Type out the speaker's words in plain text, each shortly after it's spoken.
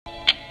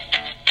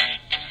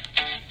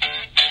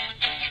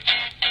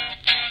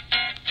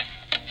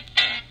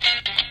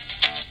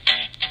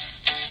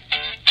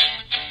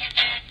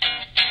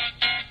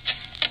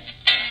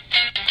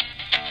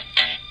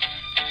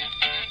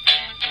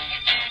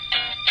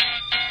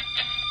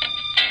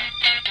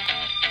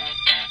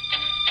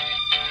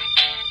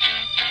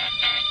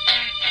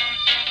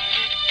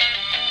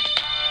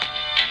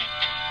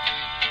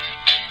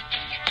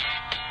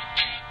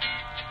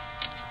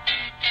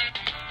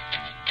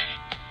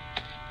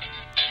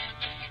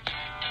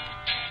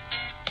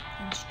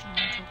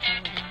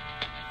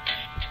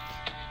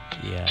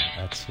Yeah,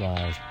 that's why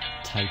I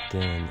typed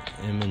in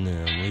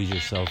Eminem, Lose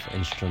Yourself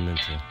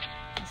Instrumental.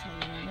 That's how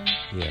you want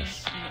them?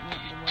 Yes. You didn't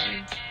want the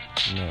words?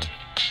 No.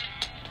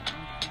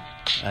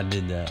 Okay. I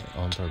did that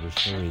on purpose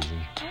for a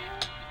reason.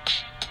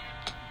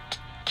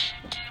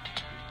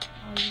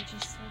 Oh, you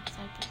just said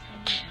Cypress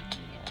Hill?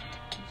 Yeah.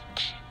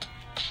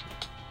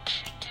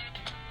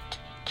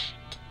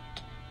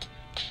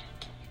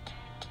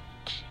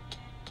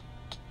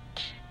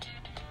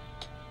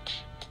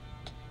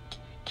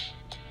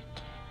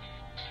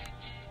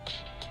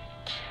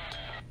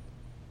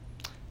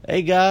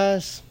 Hey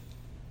guys.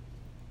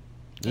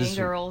 And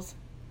girls.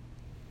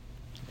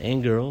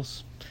 And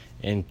girls.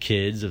 And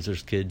kids, if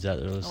there's kids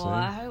out there listening. Well,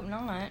 I hope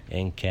not.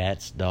 And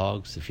cats,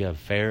 dogs. If you have a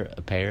ferret,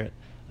 a parrot,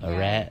 a Yes.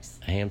 rat,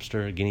 a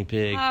hamster, a guinea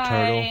pig, Hi.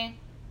 turtle.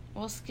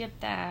 We'll skip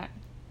that.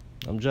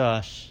 I'm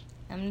Josh.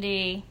 I'm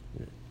D.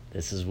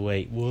 This is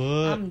What?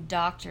 I'm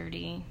Dr.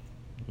 D.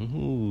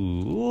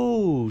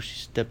 Ooh,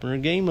 she's stepping her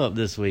game up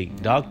this week.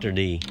 Mm-hmm. Dr.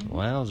 D. Mm-hmm.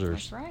 Wowzers.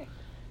 That's right.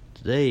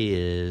 Today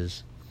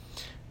is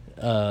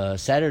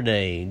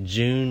Saturday,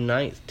 June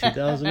 9th,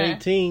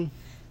 2018.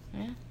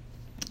 Yeah.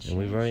 And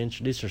we've already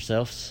introduced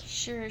ourselves.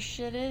 Sure as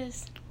shit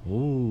is.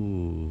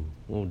 Ooh,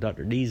 well,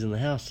 Dr. D's in the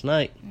house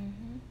tonight.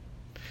 Mm-hmm.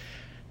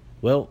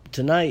 Well,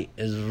 tonight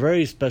is a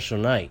very special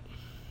night.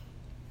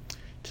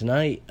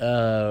 Tonight,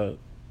 let's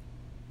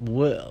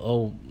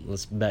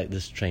back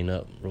this train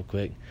up real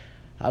quick.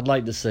 I'd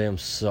like to say I'm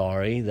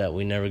sorry that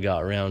we never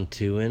got round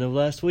 2 in of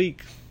last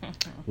week.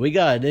 We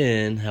got it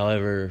in,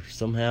 however,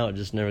 somehow it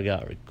just never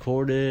got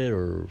recorded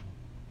or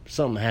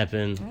something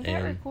happened. It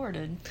got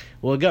recorded.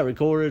 Well, it got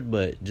recorded,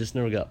 but just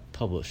never got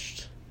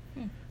published.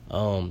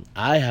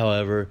 I,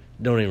 however,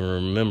 don't even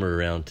remember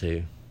round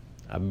 2.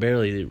 I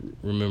barely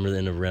remember the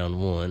end of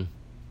round 1,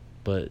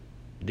 but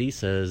Dee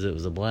says it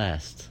was a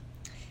blast.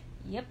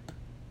 Yep.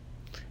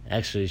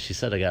 Actually, she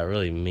said I got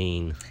really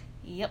mean.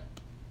 Yep.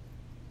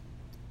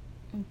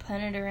 And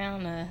punted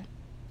around a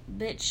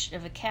bitch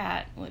of a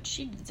cat, which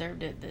she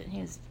deserved it, but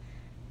he was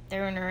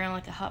throwing her around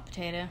like a hot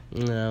potato.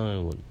 No, I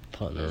wasn't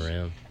punting her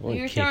around.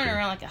 You were throwing her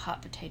around like a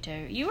hot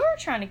potato. You were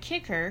trying to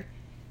kick her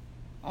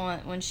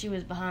when she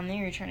was behind there.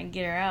 You were trying to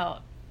get her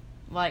out.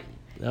 Like,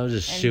 I was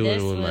just and shooing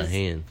this with my was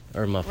hand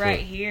or my foot. right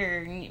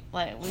here. And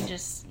like, we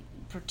just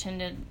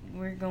pretended we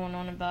were going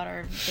on about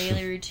our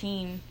daily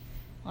routine.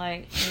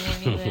 Like,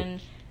 we weren't even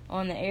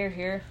on the air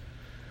here.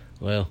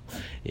 Well,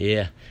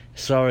 yeah.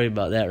 Sorry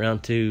about that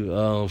round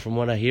 2. From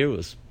what I hear, it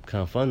was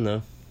kind of fun,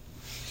 though.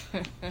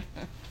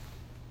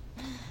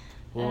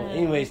 Well,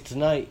 anyways,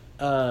 tonight,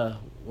 we're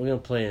going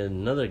to play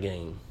another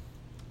game.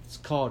 It's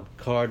called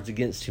Cards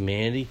Against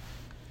Humanity.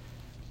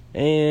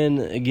 And,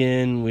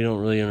 again, we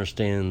don't really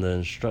understand the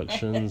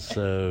instructions,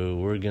 so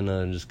we're going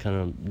to just kind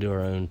of do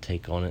our own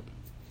take on it.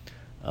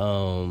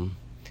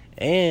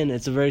 And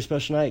it's a very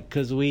special night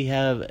because we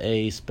have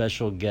a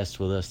special guest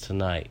with us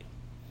tonight.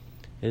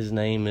 His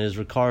name is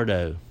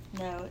Ricardo.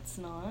 No, it's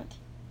not.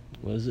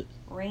 What is it?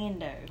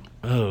 Rando.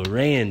 Oh,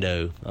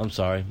 Rando. I'm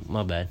sorry.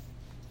 My bad.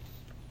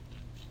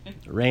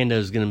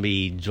 Rando's going to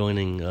be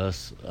joining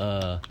us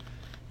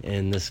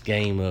in this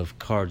game of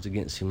Cards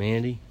Against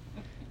Humanity.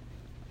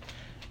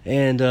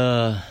 And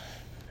kind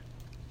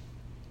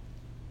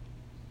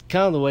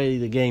of the way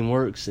the game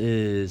works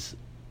is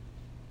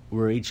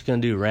we're each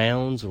going to do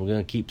rounds. We're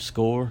going to keep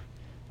score.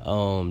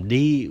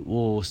 D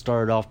will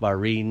start off by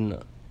reading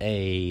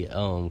a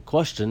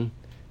question,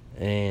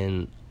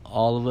 and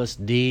all of us,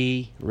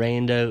 D,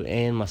 Rando,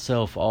 and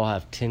myself, all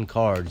have 10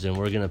 cards, and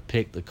we're going to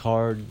pick the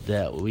card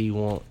that we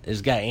want. It's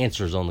got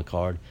answers on the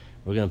card.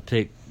 We're going to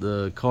pick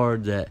the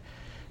card that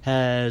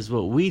has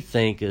what we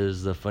think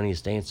is the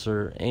funniest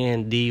answer,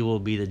 and D will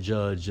be the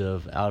judge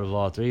of, out of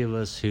all 3 of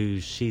us, who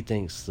she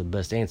thinks the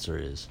best answer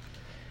is.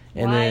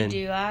 And Why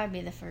do I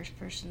be the first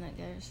person that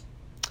goes?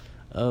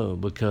 Oh,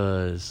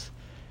 because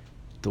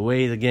the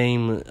way the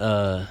game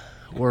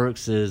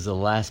works is the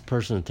last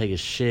person to take a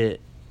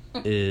shit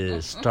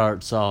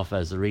starts off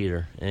as the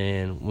reader.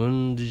 And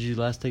when did you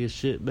last take a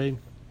shit, babe?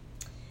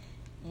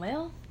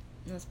 Well,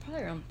 it was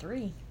probably around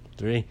 3.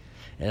 3?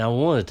 And I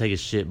wanted to take a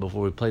shit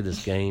before we played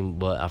this game,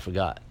 but I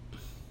forgot.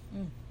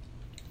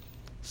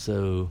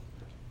 So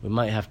we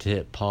might have to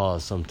hit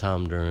pause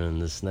sometime during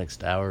this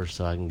next hour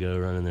so I can go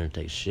run in there and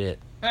take a shit.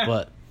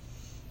 But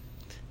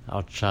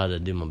I'll try to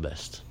do my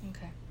best.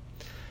 Okay.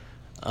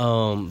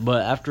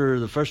 But after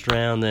the first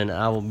round, then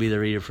I will be the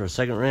reader for a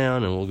second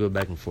round, and we'll go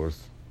back and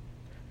forth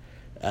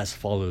as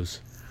follows.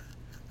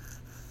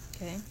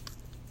 Okay.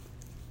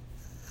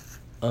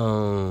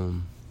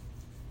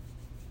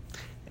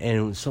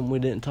 And something we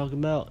didn't talk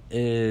about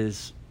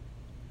is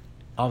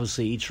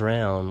obviously each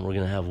round we're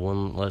going to have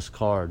one less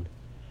card.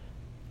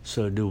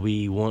 So do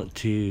we want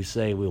to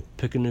say we'll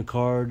pick a new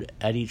card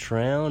at each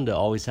round to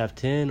always have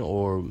 10,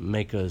 or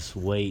make us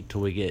wait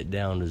till we get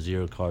down to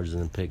 0 cards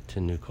and then pick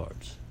 10 new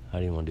cards? How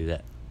do you want to do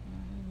that?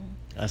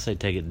 I say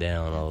take it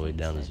down all the way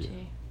down to 0.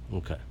 Too.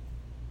 Okay.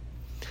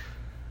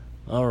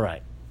 All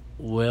right.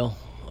 Well,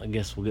 I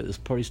guess we'll get this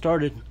party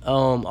started.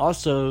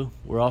 Also,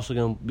 we're also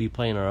going to be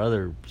playing our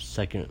other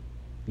second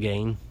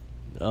game.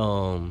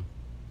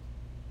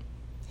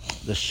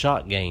 the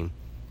shot game.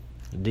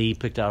 D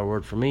picked out a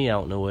word for me. I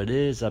don't know what it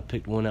is. I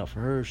picked one out for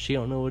her. She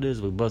don't know what it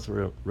is. We both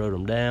wrote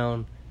them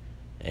down.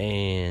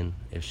 And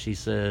if she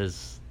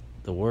says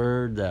the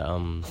word that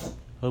I'm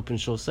hoping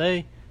she'll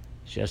say,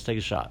 she has to take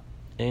a shot.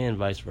 And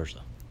vice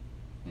versa.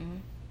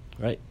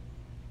 Mm-hmm. Right?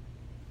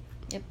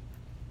 Yep.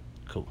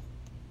 Cool.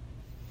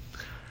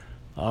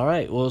 All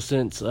right. Well,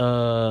 since... you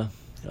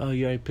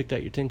already picked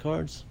out your 10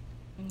 cards?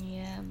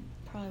 Yeah,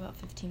 probably about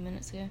 15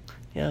 minutes ago.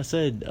 Yeah, I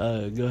said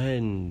go ahead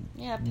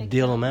and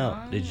deal them out.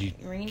 Mine. Did you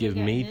Randy give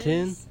me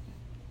his.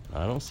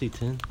 10? I don't see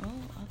 10. Oh,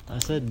 I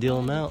said deal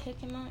them out. Pick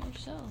him out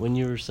yourself. When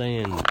you were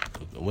saying,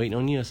 waiting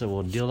on you, I said,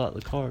 well, deal out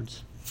the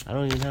cards. I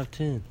don't even have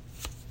 10.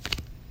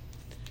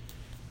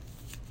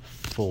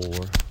 4,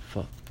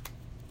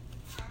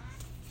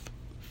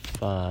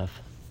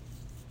 5,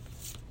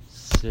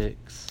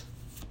 6,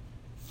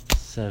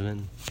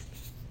 7,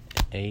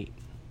 8,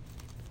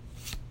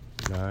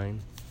 9,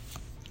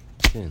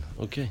 10.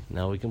 Okay,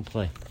 now we can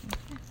play.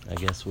 I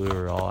guess we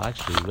were all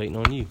actually waiting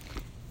on you.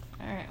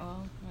 Alright,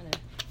 well, whatever.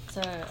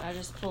 So, I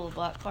just pull a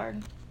black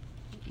card?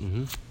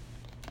 Mm-hmm.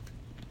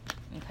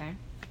 Okay.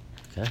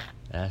 Okay,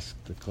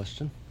 ask the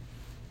question.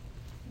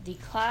 The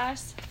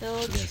class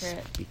field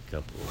trip. Speak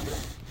up a little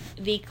bit.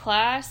 The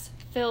class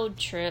field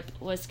trip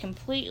was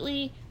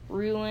completely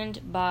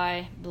ruined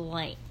by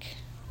blank.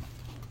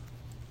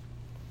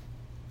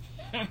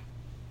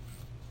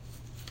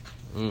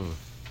 Mm.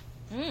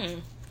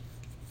 Mm.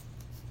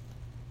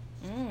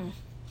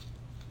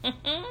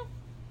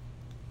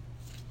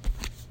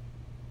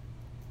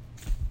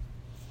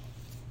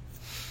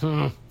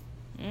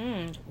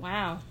 Mm.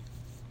 Wow.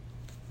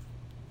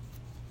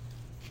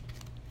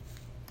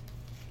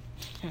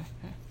 Oh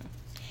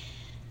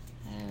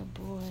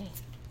boy.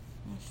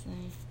 Let's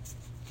see.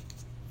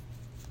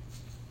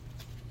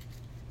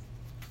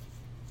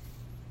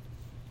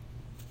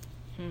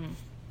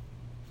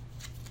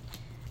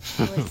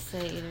 I would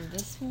say either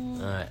this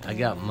one. Alright, I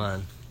got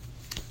mine.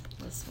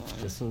 This one.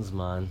 This one's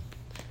mine.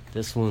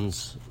 This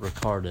one's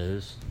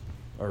Ricardo's.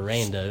 Or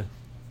Rando.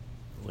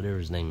 Whatever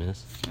his name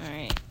is.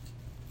 Alright.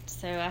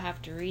 So I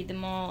have to read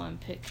them all and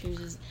pick whose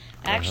is.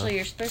 Actually,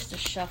 you're supposed to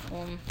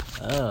shuffle them.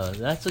 Oh,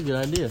 that's a good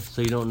idea.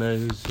 So you don't know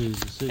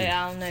who's who.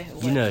 Yeah, I'll know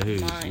what you know who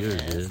mine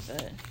yours is. is.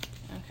 But, okay.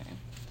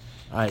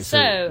 Alright,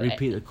 so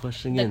repeat the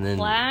question again. The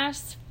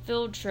class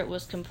field trip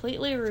was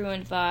completely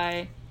ruined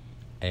by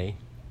A.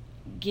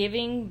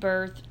 Giving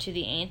birth to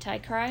the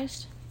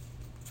Antichrist,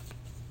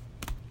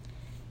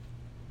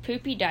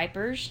 poopy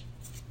diapers,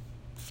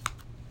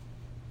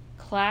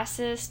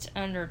 classist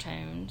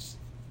undertones.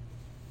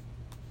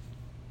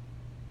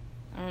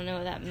 I don't know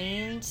what that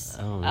means.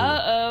 I don't know.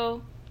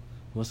 Uh-oh.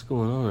 What's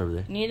going on over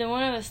there? Neither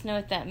one of us know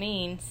what that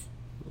means.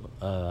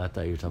 I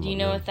thought you were talking about Do you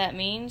know what that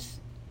means?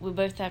 We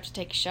both have to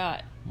take a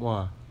shot.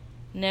 Why?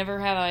 Never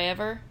have I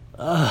ever.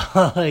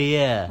 Oh,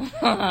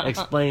 yeah.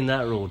 Explain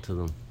that rule to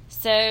them.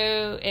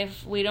 So,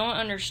 if we don't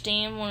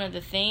understand one of the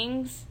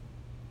things,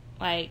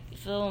 like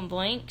fill in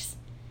blanks,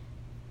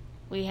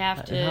 we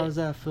have to... How does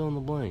that fill in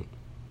the blank?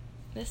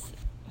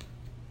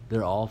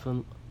 They're all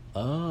filling...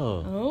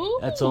 Oh.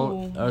 That's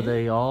all. Are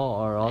they all?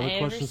 Are all the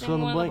questions fill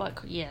in the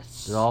blank?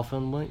 Yes. They're all fill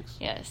in the blanks?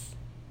 Yes.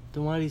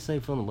 Then why do you say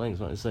fill in the blanks?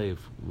 Why don't you say if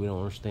we don't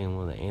understand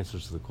one of the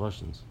answers to the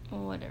questions?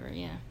 Well, whatever,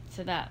 yeah.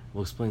 So that...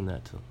 We'll explain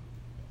that to them.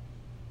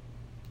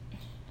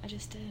 I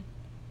just did.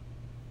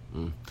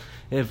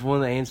 If one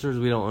of the answers,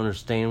 we don't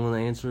understand one of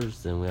the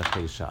answers, then we have to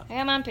take a shot. I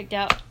got mine picked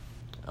out.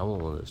 I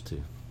want one of those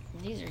too.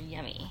 These are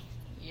yummy.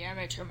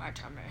 Yummy to my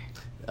tummy.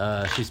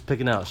 She's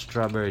picking out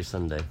strawberry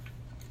sundae.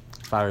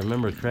 If I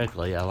remember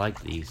correctly, I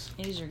like these.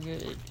 These are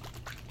good.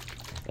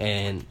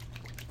 And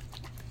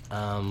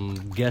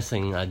I'm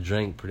guessing I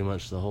drank pretty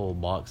much the whole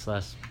box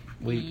last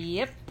week.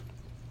 Yep.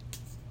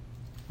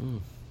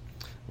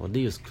 Well,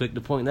 Dee was quick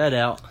to point that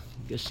out.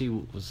 Guess she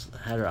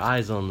had her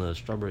eyes on the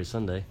strawberry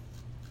sundae.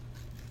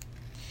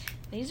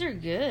 These are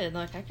good.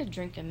 Like, I could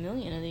drink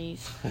 1,000,000 of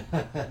these.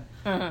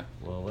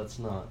 Well, let's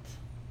not.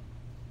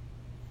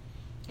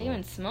 They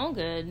even smell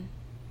good.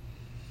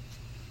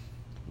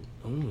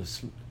 Ooh,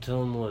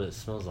 tell them what it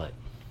smells like.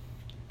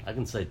 I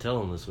can say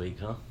tell them this week,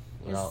 huh?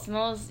 It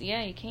smells,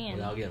 yeah, you can.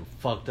 Without getting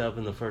fucked up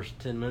in the first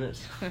 10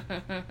 minutes.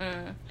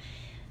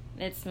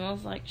 It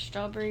smells like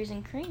strawberries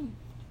and cream.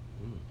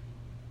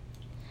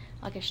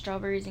 Like a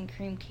strawberries and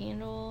cream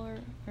candle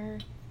or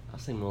I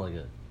think more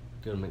like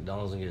go to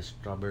McDonald's and get a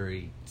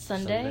strawberry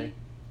sundae.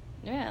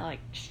 Yeah, like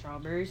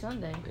strawberry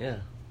sundae. Yeah,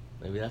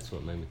 maybe that's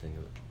what made me think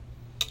of it.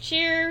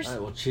 Cheers. All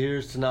right, well,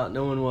 cheers to not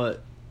knowing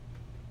what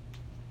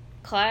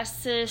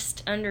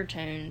classist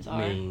undertones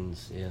are.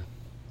 Means, yeah.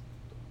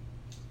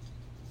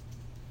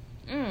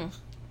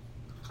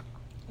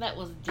 That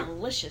was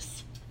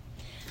delicious.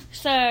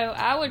 So,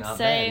 I would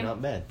say...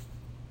 Not bad.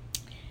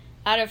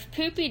 Out of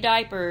poopy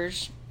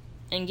diapers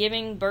and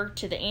giving birth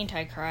to the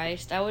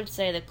Antichrist, I would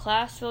say the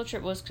class field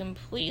trip was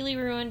completely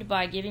ruined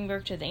by giving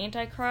birth to the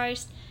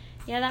Antichrist.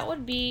 Yeah, that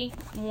would be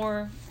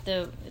more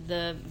the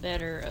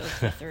better of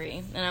the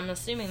three. And I'm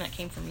assuming that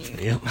came from you.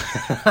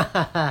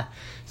 Yep.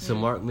 So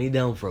mark me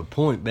down for a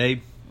point,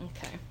 babe.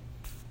 Okay.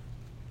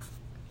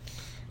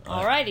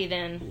 Alrighty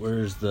then.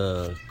 Where's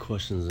the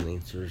questions and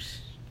answers?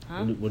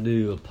 Huh? We'll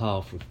do a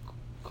pile for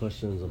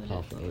questions and a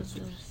pile for What is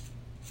answers. this?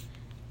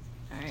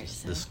 Alright,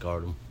 so.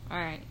 Discard them.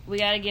 Alright, we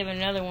gotta give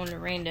another one to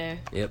Rando.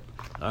 Yep.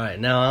 All right,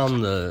 now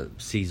I'm the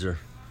Caesar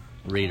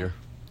reader.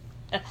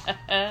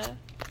 All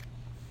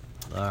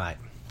right.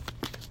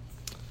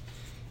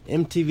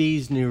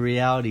 MTV's new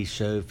reality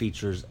show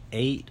features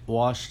 8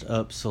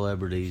 washed-up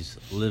celebrities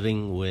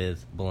living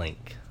with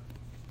blank.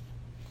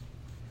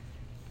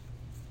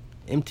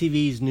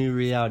 MTV's new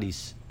reality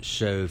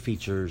show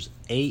features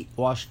 8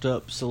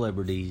 washed-up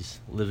celebrities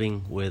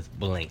living with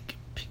blank.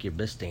 Pick your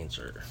best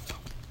answer.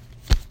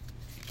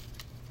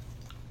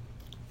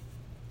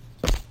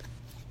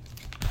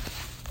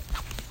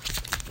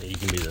 You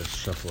can be the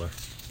shuffler.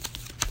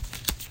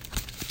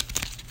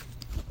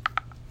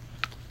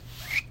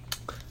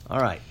 All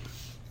right.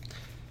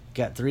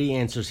 Got 3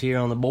 answers here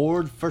on the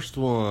board. First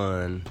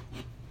one.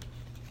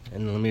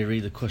 And let me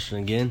read the question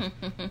again.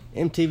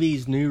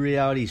 MTV's new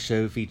reality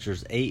show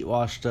features 8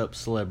 washed-up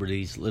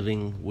celebrities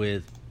living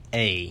with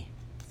A,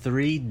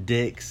 3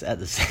 dicks at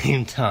the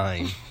same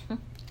time.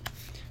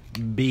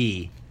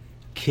 B,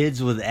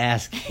 kids with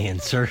ass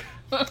cancer.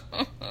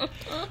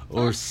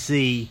 Or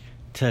C,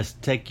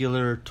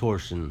 testicular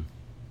torsion.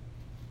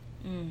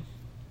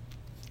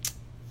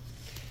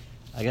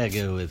 I gotta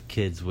go with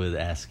kids with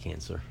ass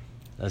cancer.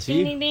 That's Ding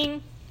you? ding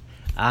ding.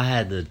 I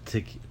had the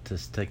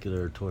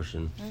testicular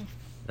torsion.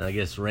 And I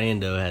guess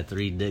Rando had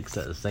 3 dicks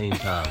at the same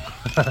time.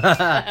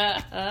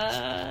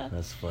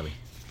 That's funny.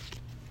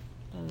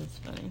 Oh, that's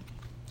funny.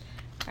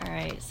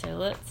 Alright, so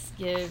let's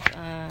give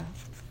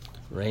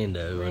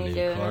Rando a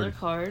new another card.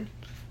 card.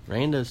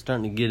 Rando's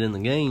starting to get in the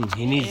game.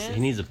 He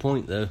needs a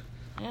point though.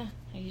 Yeah,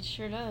 he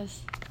sure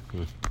does.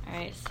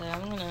 Alright, so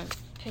I'm gonna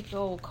pick the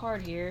old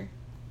card here.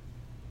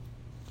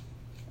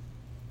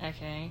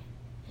 Okay.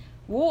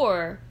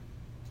 War.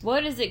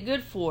 What is it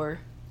good for?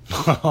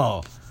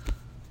 Oh.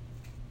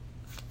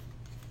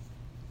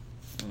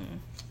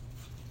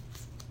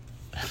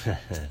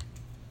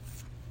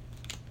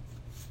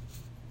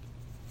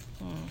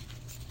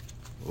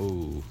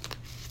 Ooh.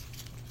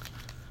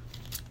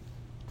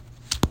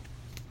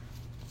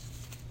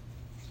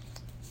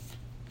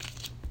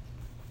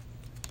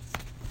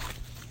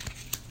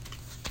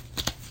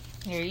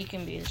 Here, you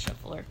can be the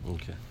shuffler.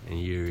 Okay, and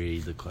you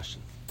read the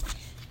question.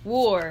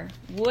 War.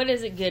 What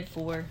is it good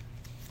for?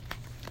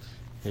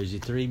 Here's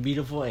your 3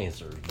 beautiful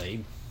answers,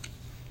 babe.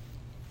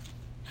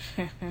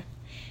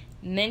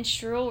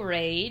 Menstrual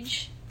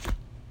rage.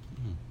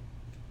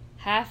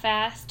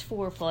 Half-assed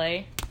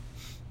foreplay.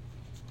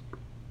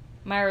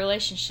 My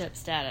relationship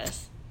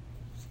status.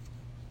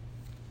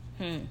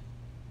 I'll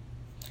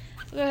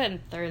go ahead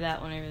and throw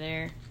that one over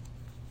there.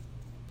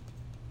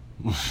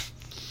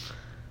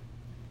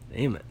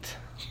 Damn it.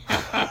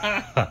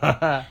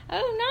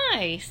 Oh,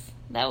 nice.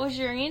 That was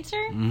your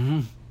answer?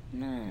 Mm-hmm.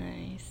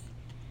 Nice.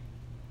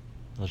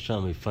 I was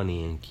trying to be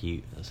funny and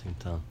cute at the same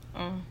time.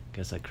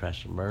 Guess I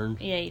crashed and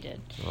burned. Yeah, you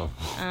did. Oh.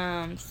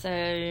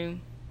 So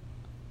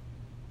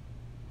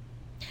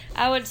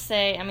I would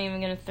say, I'm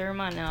even going to throw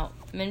mine out.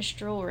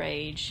 Menstrual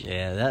rage.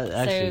 Yeah, that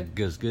actually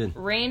goes good.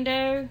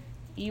 Rando,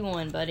 you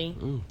won, buddy.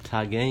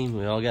 Tie game.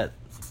 We all got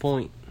a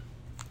point.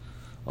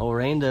 Oh,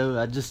 Rando,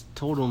 I just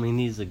told him he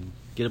needs to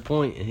get a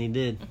point, and he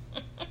did.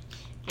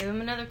 Give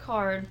him another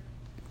card.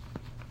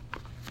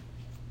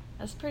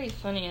 That's pretty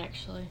funny,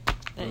 actually.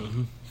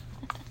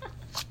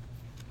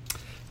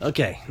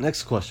 Okay,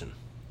 next question.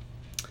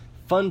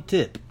 Fun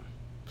tip.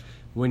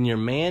 When your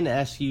man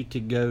asks you to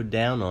go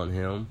down on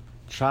him,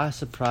 try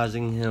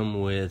surprising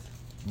him with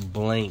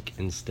blank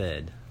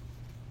instead.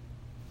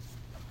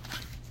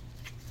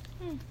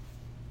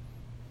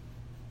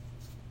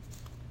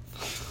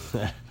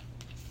 I've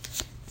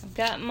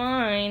got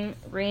mine.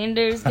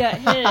 Rando's got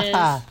his.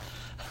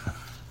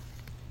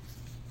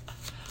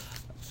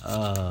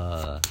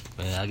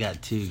 Man, I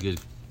got 2 good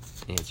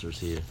answers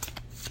here.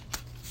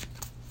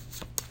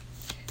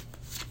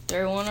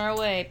 Throw one our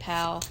way,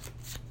 pal.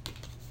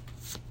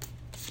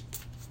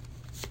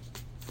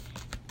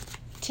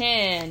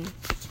 10.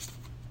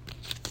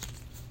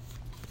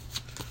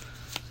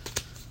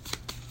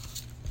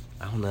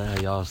 I don't know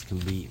how y'all can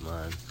beat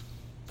mine,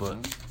 but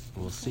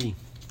we'll see.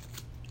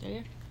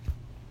 Yeah.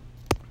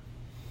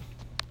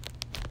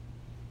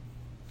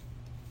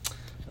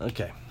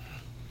 Okay.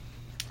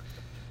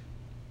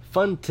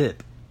 Fun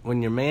tip.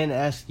 When your man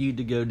asks you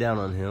to go down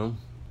on him,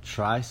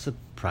 try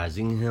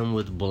surprising him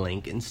with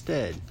blank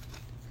instead.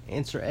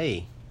 Answer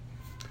A.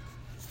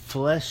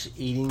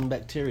 Flesh-eating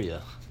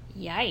bacteria.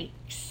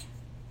 Yikes.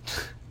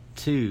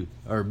 2.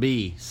 Or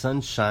B.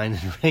 Sunshine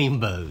and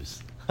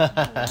rainbows.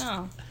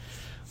 Wow.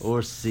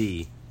 Or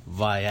C.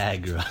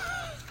 Viagra.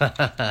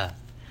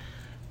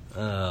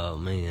 Oh,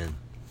 man.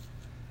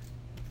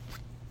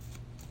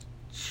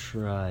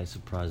 Try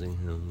surprising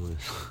him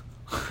with...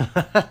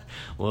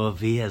 Well, if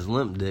he has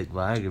limp dick,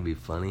 Viagra would be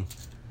funny.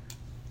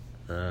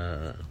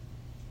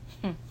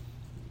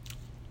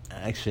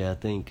 Actually, I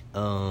think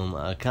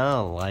I kind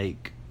of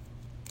like...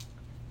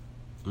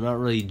 I'm not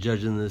really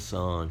judging this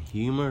on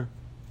humor,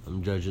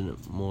 I'm judging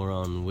it more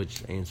on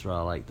which answer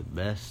I like the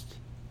best.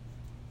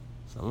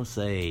 So I'm gonna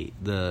say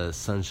the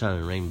Sunshine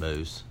and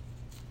Rainbows.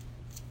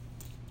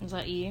 Was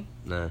that you?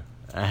 No,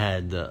 I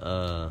had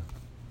the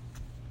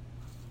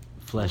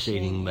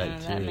flesh-eating Yeah,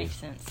 bacteria. that makes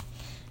sense.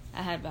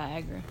 I had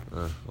Viagra.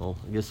 Well,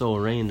 I guess old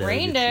Rando.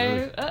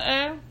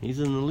 Rando, He's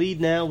in the lead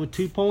now with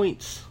 2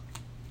 points.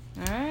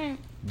 All right.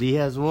 D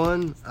has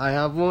 1, I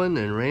have 1,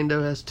 and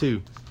Rando has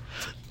 2.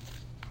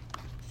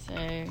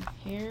 So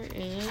here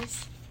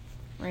is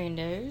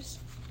Rando's.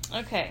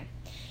 Okay.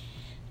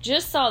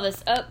 Just saw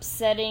this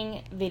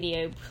upsetting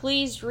video.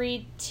 Please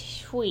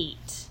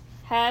retweet.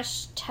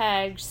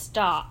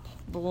 #stop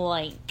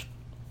blank.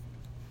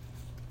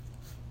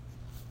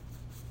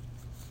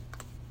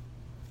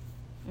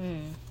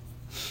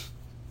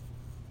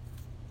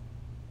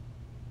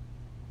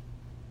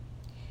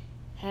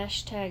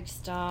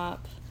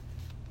 #stop.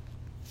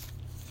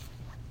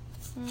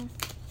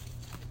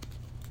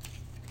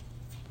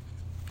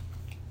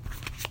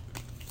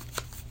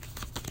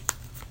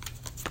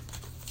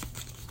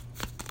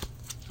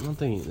 I don't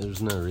think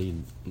there's no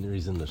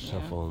reason to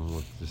shuffle them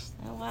with just.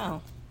 Oh,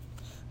 wow.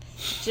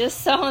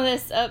 Just saw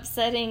this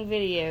upsetting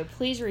video.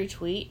 Please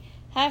retweet.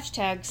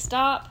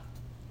 #stop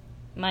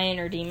my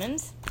inner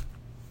demons.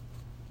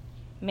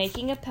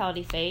 Making a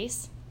pouty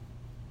face.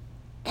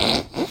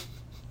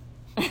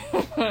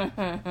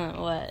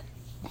 What?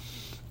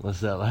 What's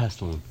that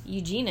last one?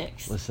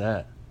 Eugenics. What's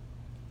that?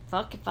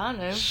 Fuck if I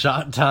know.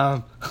 Shot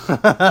time. Do you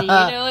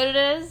know what it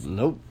is?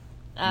 Nope.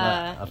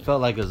 I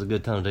felt like it was a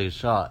good time to take a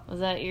shot.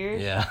 Was that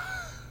yours? Yeah.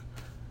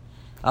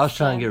 I was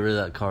trying to get rid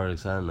of that card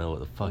because I didn't know what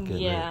the fuck it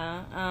meant.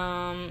 Yeah.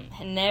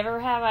 Never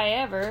have I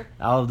ever.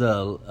 Out of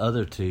the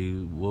other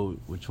two,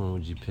 which one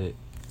would you pick?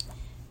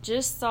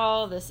 Just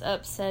saw this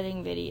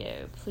upsetting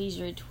video. Please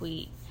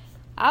retweet.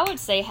 I would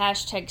say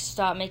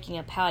 #stop making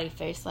a pouty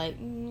face. Like,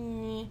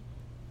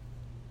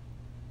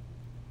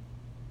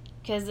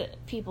 because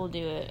people do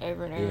it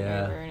over and over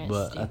and over. And it's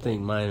but stupid. I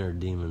think Minor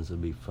Demons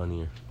would be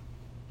funnier.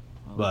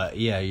 Oh. But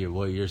yeah,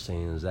 what you're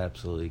saying is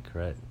absolutely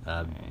correct.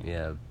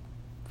 Yeah,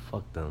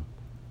 fuck them.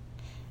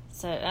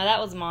 So that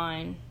was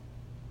mine.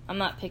 I'm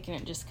not picking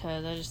it just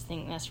because. I just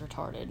think that's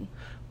retarded.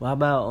 Well, how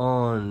about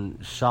on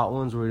shot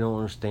ones where we don't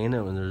understand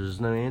it when there's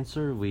no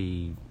answer?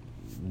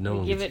 No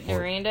one give gets it a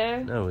point.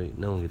 Durando?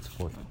 No one gets a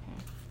point. Okay.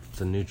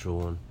 It's a neutral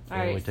one.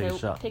 Alright, we take so a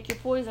shot. pick your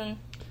poison.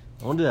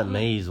 I want to do that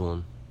maze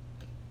one.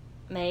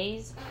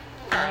 Maze?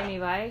 Miami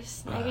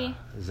Vice, maybe?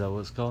 Is that what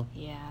it's called?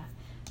 Yeah.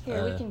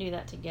 Here, we can do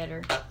that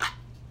together.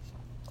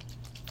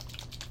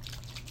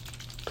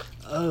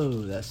 Oh,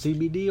 that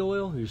CBD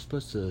oil? You're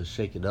supposed to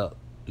shake it up.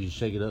 Did you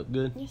shake it up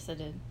good? Yes, I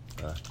did.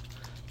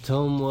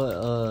 Tell them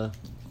what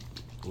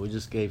we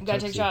just gave. We gotta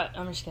take a Tuxie. shot.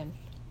 I'm just kidding.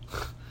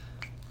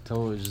 Tell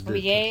them what we just did.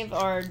 We gave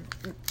our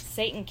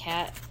Satan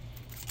cat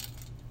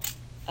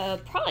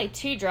probably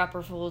 2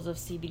 dropperfuls of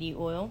CBD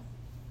oil.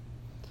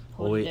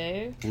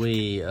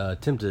 We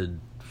attempted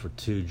for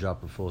 2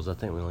 dropperfuls. I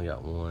think we only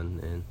got 1,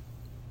 and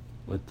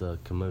with the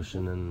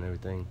commotion and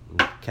everything,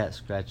 and cat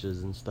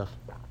scratches and stuff.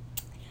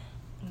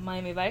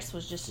 Miami Vice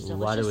was just as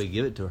delicious. Why do we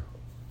give it to her?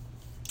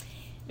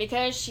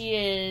 Because she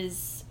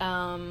is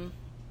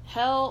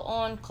hell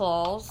on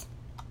claws.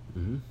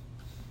 Mm-hmm.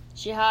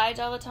 She hides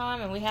all the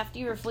time, and we have to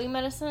give her flea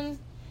medicine.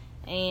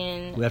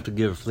 And we have to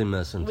give her flea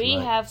medicine we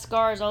tonight. have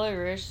scars all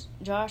over us.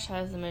 Josh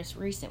has the most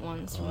recent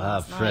ones from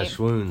last night.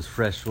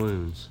 Fresh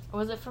wounds.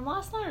 Was it from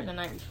last night or the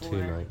night before?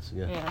 2 nights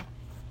ago. Yeah.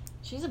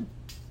 She's a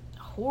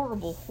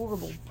horrible,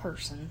 horrible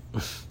person.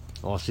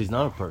 Well, she's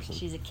not a person.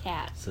 She's a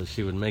cat. So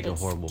she would make a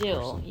horrible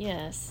person.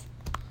 Yes.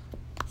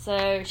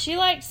 So she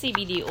liked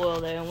CBD oil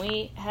though, and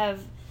we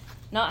have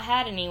not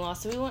had any while.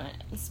 So we went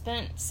and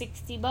spent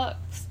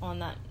 $60 on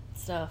that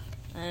stuff,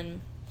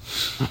 and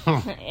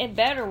it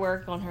better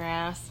work on her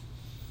ass.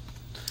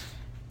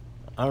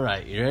 All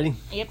right, you ready?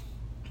 Yep.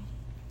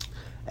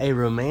 A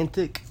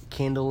romantic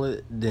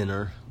candlelit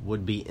dinner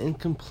would be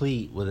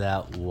incomplete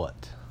without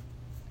what?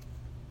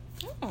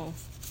 Oh.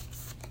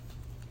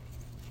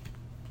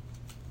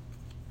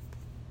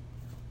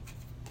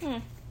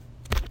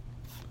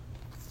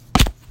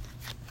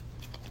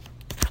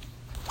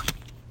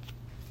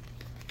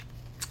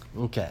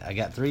 Okay, I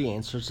got 3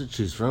 answers to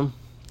choose from.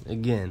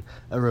 Again,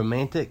 a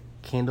romantic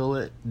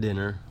candlelit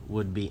dinner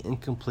would be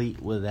incomplete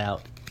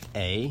without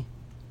A,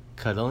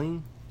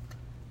 cuddling,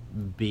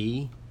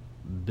 B,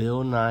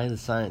 Bill Nye the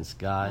Science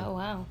Guy, Oh,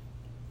 wow.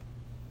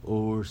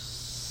 or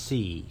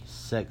C,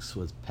 sex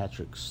with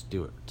Patrick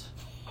Stewart.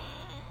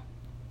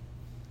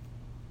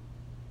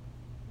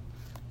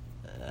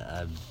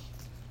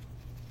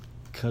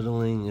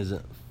 Cuddling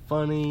isn't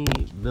funny.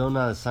 Bill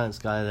Nye the Science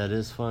Guy, that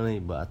is funny,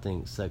 but I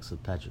think sex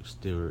with Patrick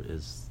Stewart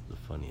is the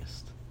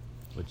funniest.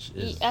 Which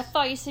is... I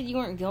thought you said you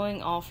weren't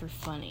going all for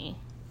funny.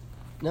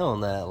 No,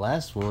 on that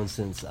last one,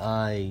 since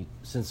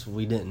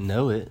we didn't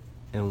know it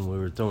and we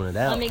were throwing it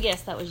out. Let me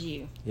guess, that was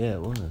you. Yeah,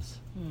 it was.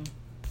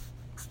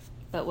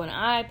 But when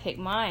I picked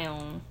my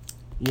own...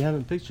 You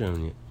haven't picked your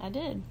own yet. I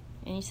did.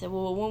 And you said,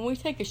 well, when we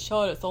take a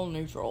shot, it's all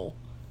neutral.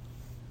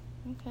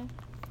 Okay.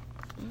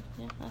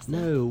 Yeah, that's it.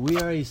 No, we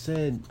already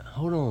said.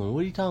 Hold on.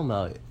 What are you talking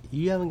about?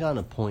 You haven't gotten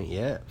a point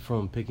yet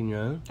from picking your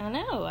own. I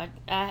know.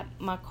 I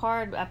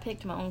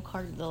picked my own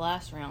card the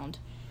last round.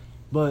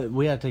 But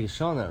we have to take a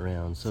shot in that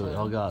round, so it So-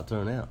 all got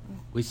thrown out.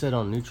 We said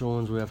on neutral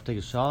ones we have to take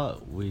a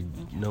shot.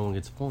 No one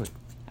gets a point.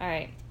 All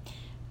right.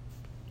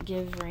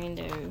 Give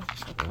Rando a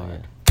Oh,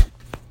 card. yeah.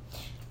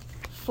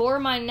 For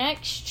my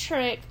next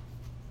trick,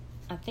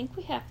 I think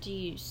we have to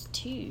use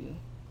 2.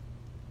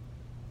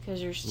 Because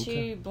there's 2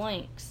 Okay.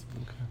 blanks.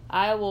 Okay.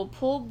 I will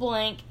pull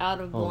blank out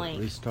of Oh, blank.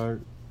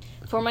 restart.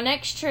 For my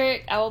next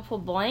trick, I will pull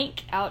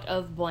blank out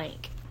of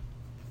blank.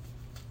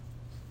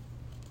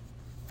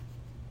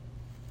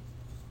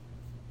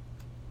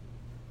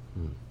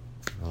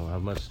 I don't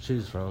have much to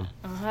choose from.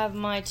 I'll have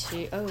my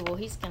 2. Oh, well,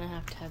 he's going to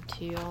have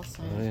 2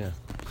 also. Oh, yeah.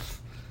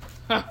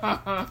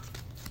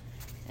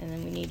 And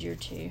then we need your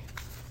 2.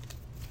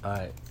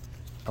 Alright.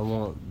 I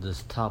want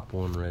this top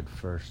one read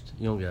first.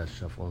 You don't gotta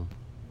shuffle them.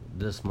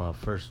 This is my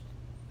first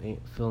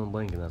fill in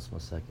blank, and that's my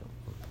second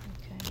one.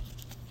 Okay.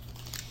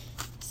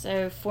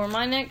 So for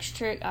my next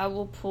trick, I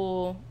will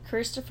pull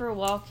Christopher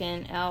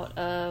Walken out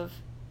of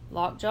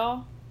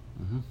Lockjaw.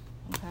 Mm-hmm.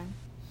 Okay.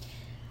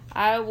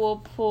 I will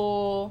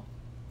pull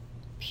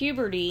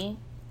Puberty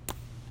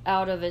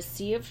out of A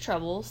Sea of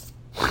Troubles.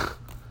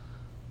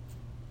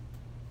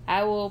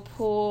 I will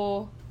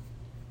pull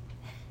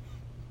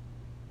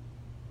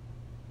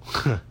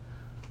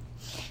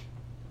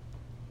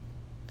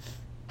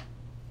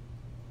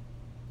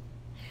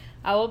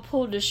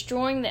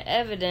Destroying the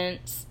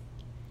Evidence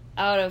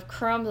out of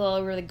Crumbs All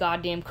Over the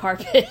Goddamn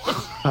Carpet.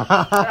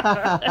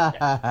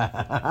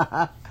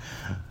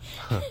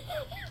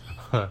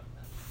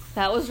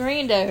 That was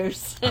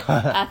Rando's.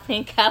 I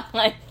think I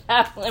like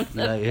that one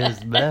the That is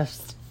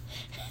best.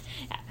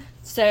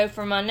 So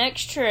for my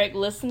next trick,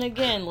 listen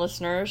again,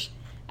 listeners.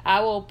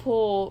 I will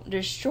pull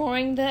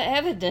Destroying the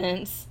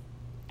Evidence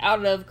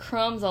out of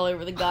Crumbs All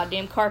Over the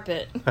Goddamn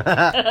Carpet.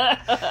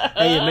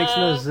 Hey, it makes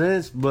no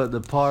sense, but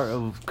the part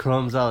of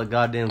crumbs out of the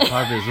goddamn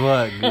carpet is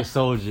what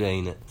sold you,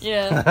 ain't it?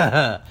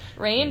 Yeah.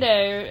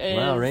 Rando is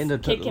Wow, Rando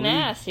took the kicking lead.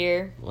 ass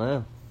here.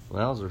 Wow,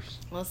 wowzers.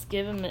 Let's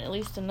give him at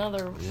least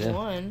another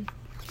one.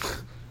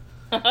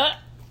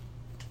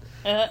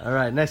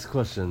 Alright, next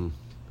question.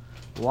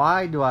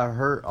 Why do I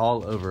hurt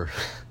all over?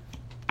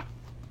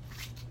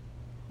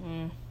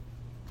 Hmm.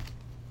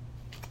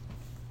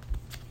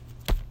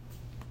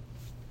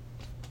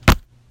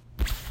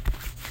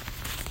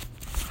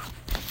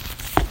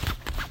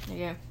 There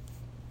you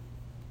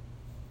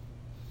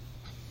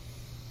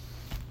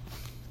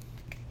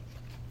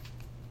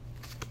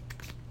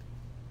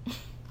go.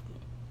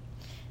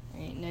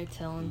 Ain't no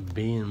telling.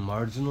 Being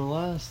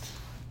marginalized?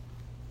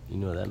 You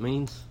know what that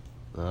means?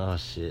 Oh,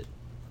 shit.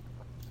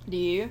 Do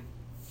you?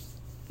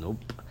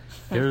 Nope.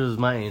 Here's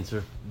my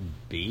answer.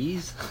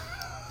 Bees?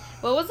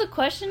 What was the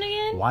question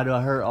again? Why do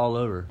I hurt all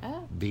over?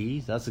 Oh.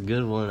 Bees? That's a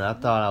good one. I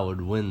thought I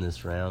would win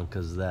this round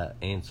because of that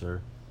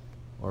answer.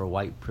 Or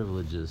white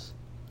privileges.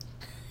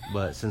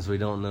 But since we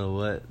don't know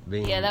what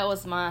being... Yeah, that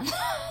was mine.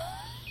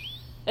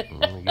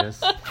 I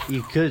guess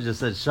you could have just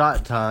said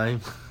shot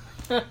time.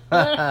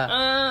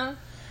 Alright,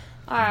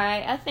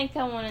 I think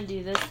I want to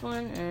do this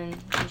one, and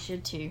you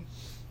should too.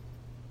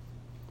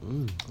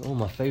 Oh,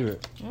 my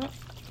favorite. Yep.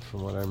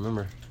 From what I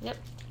remember. Yep.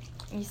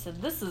 You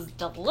said, this is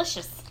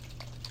delicious.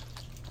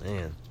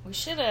 Man. We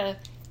should have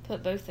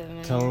put both of them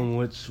in Tell there. them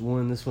which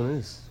one this one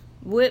is.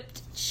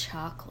 Whipped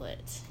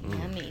chocolate.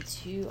 Yummy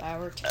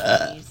 2-hour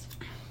cookies.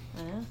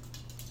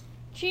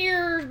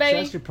 Cheers, See, baby.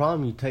 that's your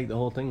problem. You take the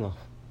whole thing off.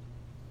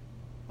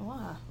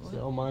 Wow. See,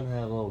 all mine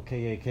have little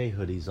KKK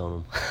hoodies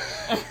on them.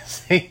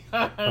 See?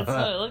 That's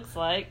what it looks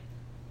like.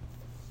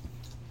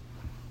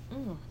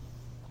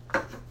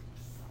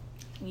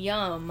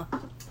 Yum.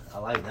 I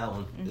like that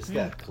one. It's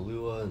got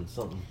Kahlua and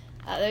something.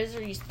 Those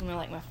are used to be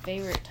like my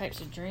favorite types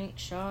of drink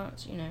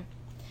shots, you know.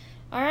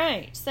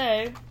 Alright,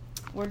 so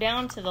we're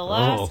down to the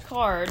last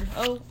card.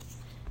 Oh.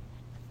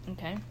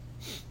 Okay.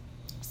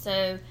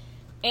 So,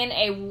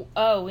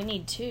 we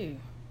need 2.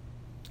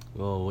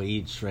 Well, we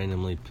each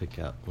randomly pick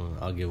out one.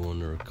 I'll give one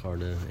to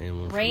Ricardo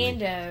and one for me.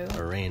 Rando.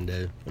 Or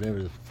Rando.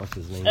 Whatever the fuck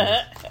his name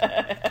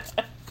is.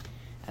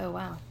 Oh,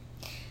 wow.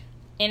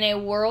 In a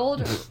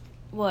world...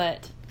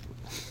 What?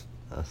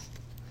 Us.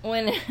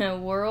 When a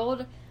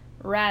world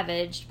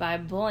ravaged by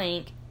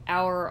blank,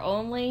 our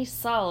only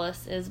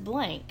solace is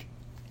blank.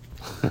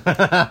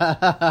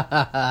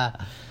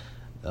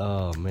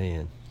 Oh,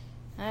 man.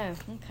 Oh,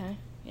 okay.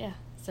 Yeah.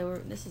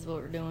 So this is what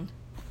we're doing.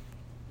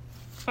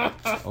 I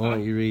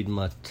want you to read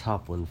my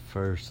top one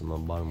first and my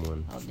bottom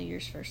one. I'll do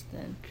yours first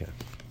then. Okay.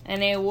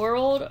 In a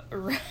world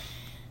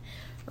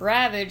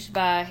ravaged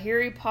by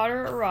Harry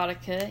Potter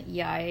erotica,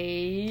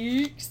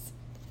 yikes.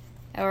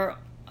 Oh,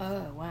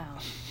 wow.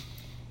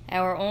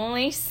 Our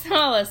only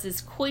solace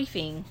is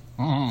queefing.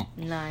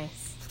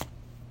 Nice.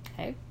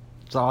 Okay.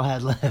 That's all I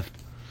had left.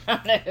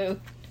 I know.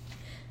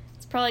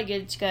 It's probably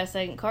good that you got a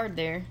second card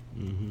there.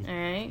 Mm-hmm.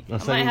 Alright. My I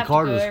might second have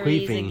card to go was over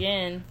these queefing.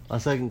 again. My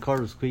second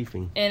card was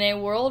queefing. In a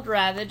world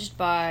ravaged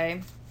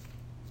by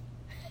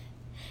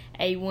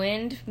a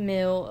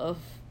windmill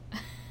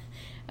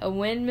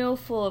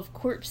full of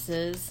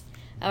corpses.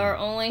 Our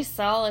only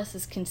solace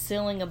is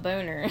concealing a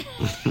boner.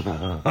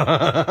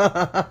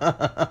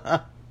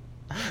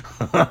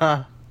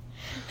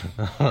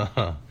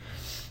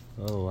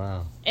 Oh,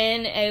 wow.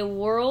 In a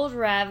world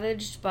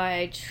ravaged by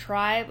a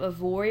tribe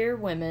of warrior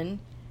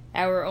women,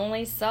 our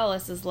only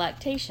solace is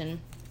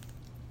lactation.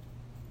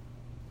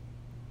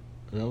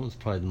 That was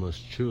probably the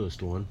most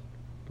truest one.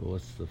 But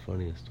what's the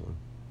funniest one?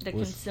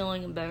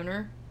 Concealing a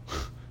boner.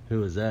 Who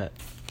was that?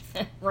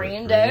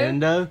 Rando.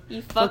 Rando?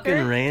 You fucker. Fucking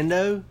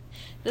Rando?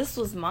 This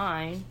was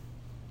mine.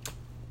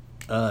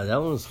 That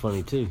one was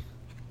funny too.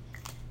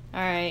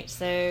 Alright,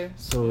 so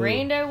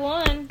Rando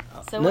won.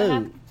 So no, what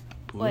happened?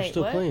 we're Wait,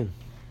 still what? playing.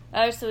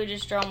 Oh, so we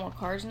just draw more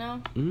cards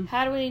now? Mm-hmm.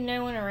 How do we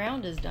know when a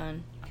round is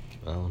done?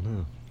 I don't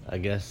know. I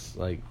guess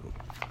like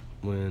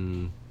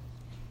when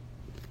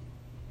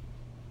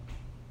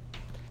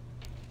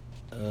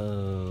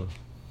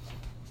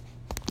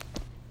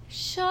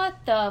Shut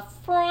the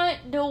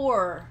front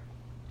door.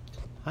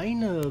 how you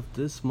know if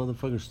this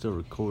motherfucker's still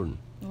recording?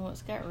 Well,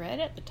 it's got red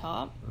at the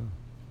top.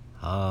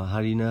 How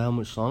do you know how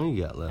much song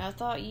you got left? I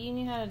thought you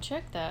knew how to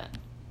check that.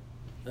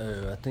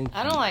 I think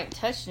I don't like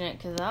touching it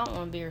because I don't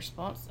want to be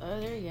responsible. Oh,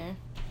 there you go.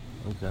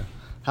 Okay.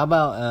 How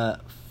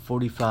about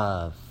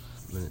 45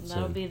 minutes?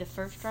 That'll be the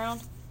first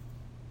round?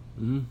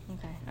 Mm-hmm.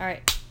 Okay.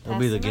 Alright. That'll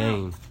be the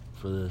game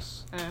for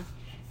this.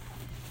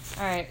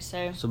 Alright, so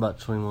It's about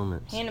 20 more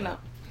minutes. hand them out.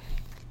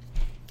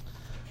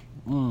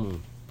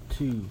 1,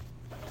 2,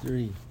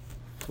 3,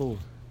 4,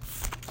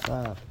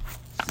 5,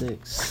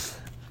 6,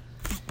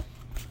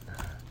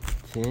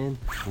 10.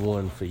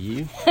 1 for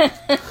you.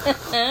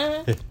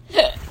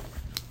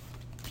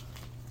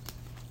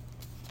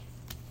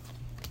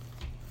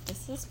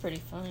 This is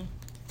pretty funny.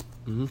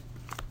 Mm-hmm.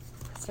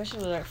 Especially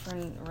with our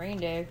friend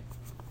Rando.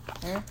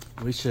 Huh?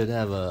 We should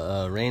have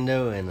a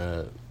Rando and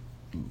a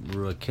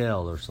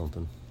Raquel or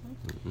something.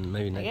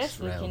 Maybe I next guess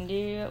we round. can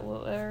do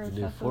whatever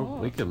the fuck we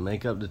want. We could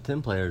make up to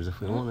 10 players if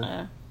we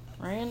wanted.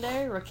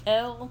 Rando,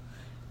 Raquel,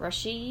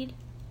 Rashid.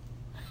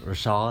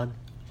 Rashad.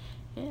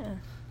 Yeah.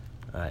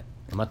 Alright.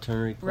 My turn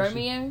to read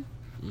questions?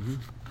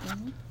 Romeo.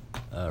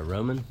 Mm-hmm.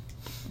 Roman.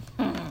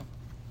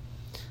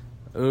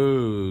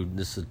 Ooh,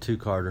 this is a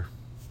 2-carder.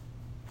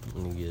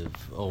 I'm going to give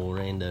old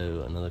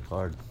Rando another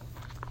card.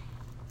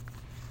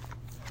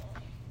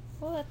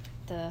 What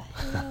the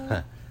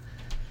hell?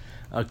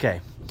 Okay.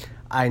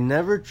 I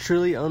never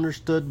truly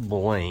understood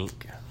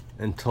blank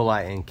until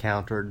I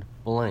encountered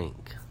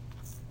blank.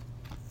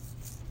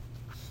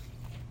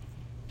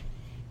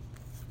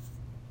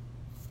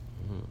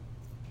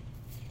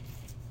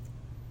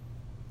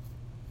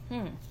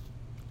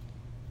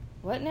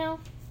 What now?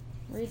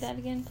 Read that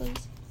again,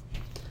 please.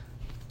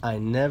 I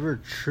never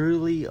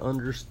truly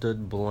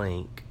understood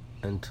blank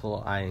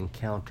until I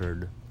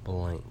encountered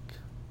blank.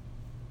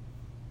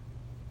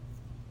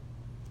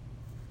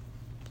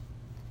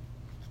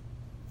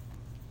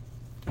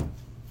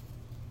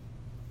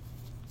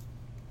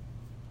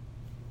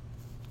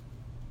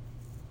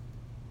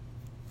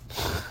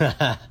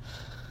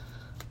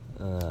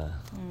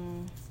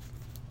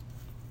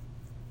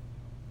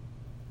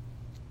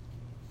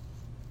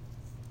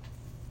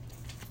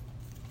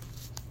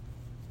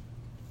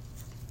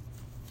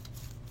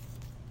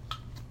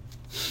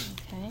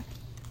 Okay.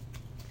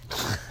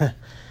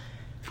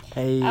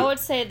 Hey, I would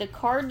say the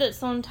card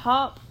that's on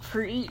top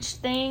for each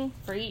thing,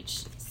 for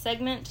each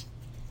segment,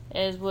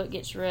 is what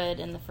gets read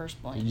in the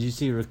first blank. did you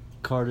see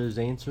Ricardo's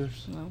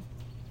answers? No.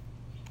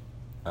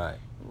 Alright.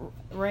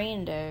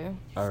 Rando.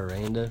 Or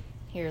Rando?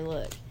 Here,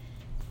 look.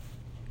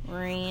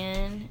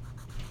 Rando.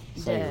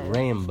 It's like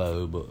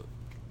Rambo, but...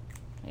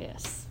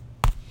 Yes.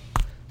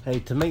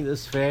 Hey, to make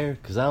this fair,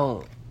 because I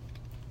don't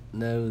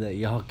know that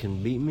y'all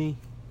can beat me.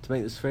 To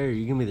make this fair,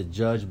 you give me the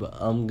judge, but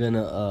I'm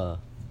gonna,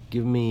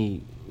 give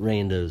me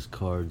Rando's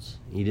cards.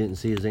 You didn't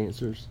see his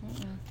answers?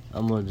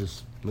 I'm gonna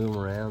just move them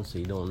around so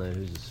you don't know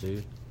who's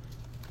who.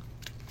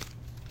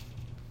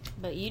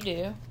 But you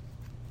do.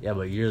 Yeah,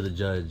 but you're the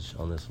judge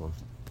on this one.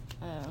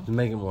 Oh. To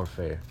make it more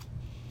fair.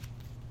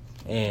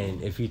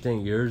 And if you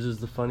think yours is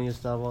the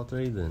funniest out of all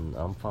three, then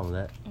I'm fine with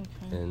that.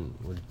 Okay.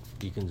 And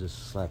you can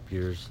just slap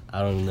yours.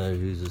 I don't know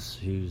who's.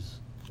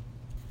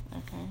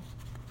 Okay.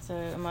 So,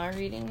 am I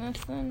reading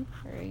this then?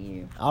 Or are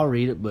you? I'll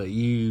read it, but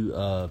you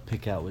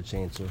pick out which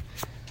answer.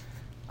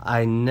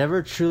 I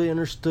never truly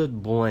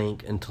understood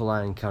blank until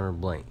I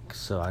encountered blank.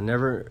 So I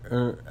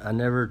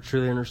never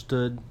truly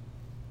understood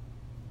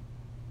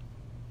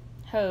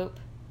Hope.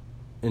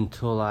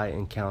 Until I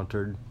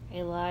encountered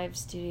A live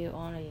studio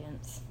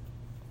audience.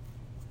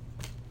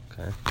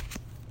 Okay.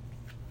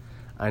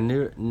 I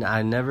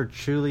never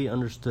truly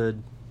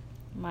understood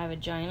My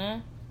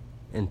vagina.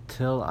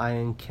 until I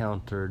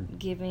encountered.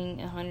 Giving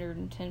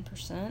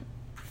 110%.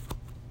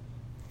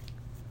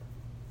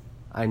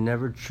 I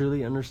never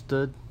truly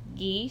understood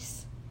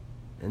Geese.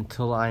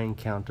 until I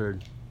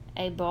encountered.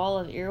 A ball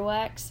of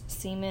earwax,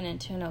 semen,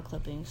 and toenail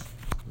clippings.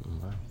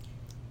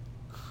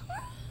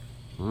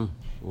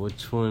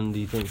 Which one do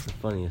you think is the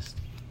funniest?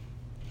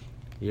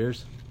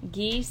 Yours?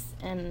 Geese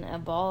and a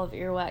ball of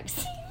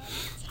earwax.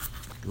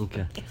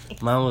 Okay.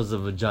 Mine was a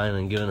vagina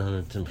and given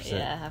 110%.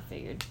 Yeah, I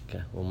figured.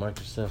 Okay. Well, mark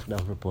yourself down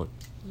for a point.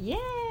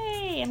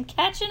 Yay! I'm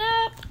catching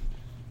up.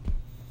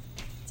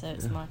 So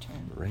it's my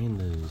turn.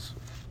 Rando's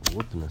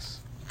whooping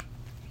us.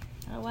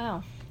 Oh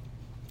wow.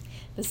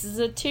 This is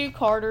a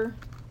 2-carder.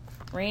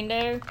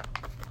 Rando,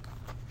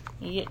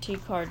 you get 2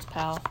 cards,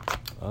 pal.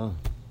 Oh,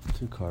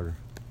 2-carder.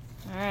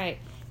 Alright.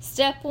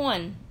 Step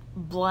 1,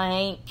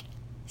 blank.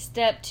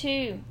 Step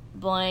 2,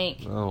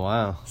 blank. Oh,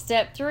 wow.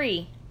 Step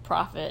 3,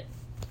 profit.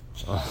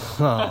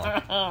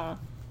 Oh,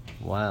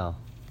 wow.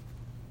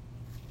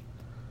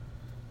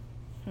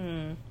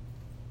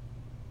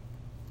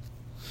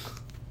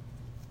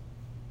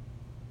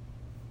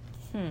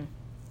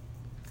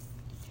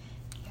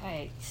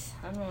 Yikes.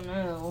 I don't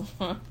know.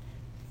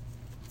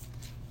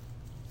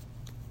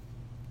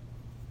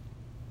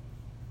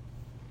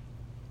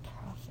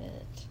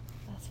 Profit.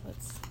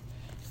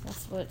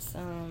 That's what's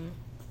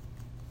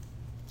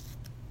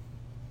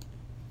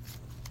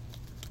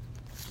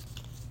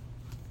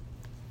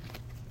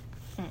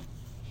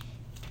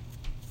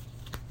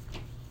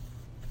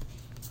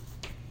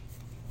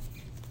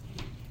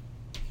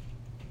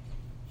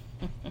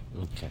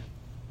Okay.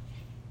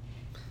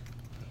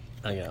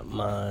 I got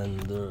mine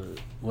the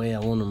way I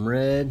want them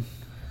read.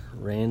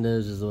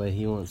 Rando's is the way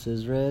he wants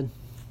his read.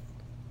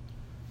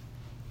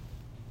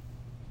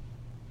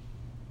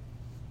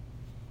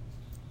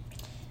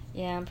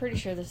 Yeah, I'm pretty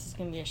sure this is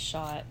gonna be a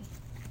shot.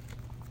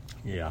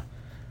 Yeah.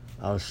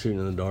 I was shooting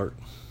in the dark.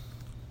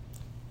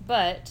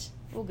 But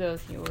we'll go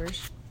with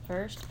yours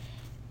first.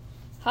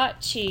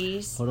 Hot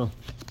cheese. Hold on.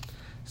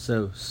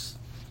 So,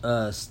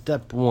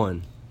 step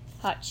 1.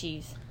 Hot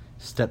cheese.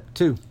 Step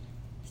 2.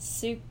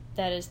 Soup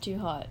that is too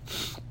hot.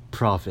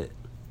 Profit.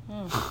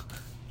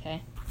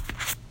 Okay.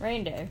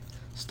 Rando.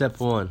 Step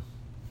 1.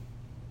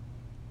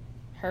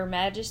 Her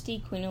Majesty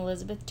Queen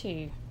Elizabeth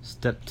II.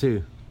 Step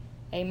 2.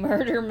 A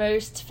murder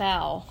most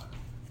foul.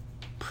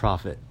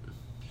 Profit.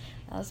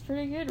 That was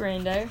pretty good,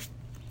 Rando.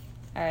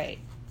 Alright.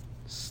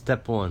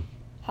 Step 1.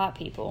 Hot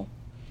people.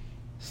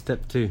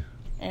 Step 2.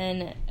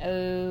 An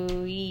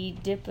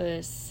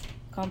Oedipus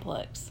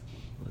complex.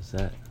 What's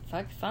that?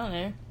 Fuck if I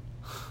know.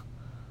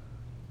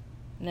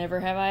 Never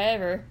have I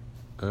ever.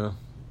 Oh,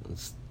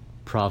 it's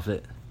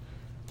profit.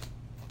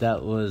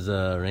 That was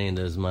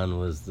Rando's. Mine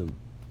was the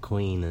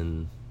Queen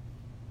and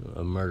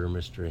a murder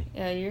mystery.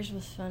 Yeah, yours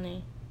was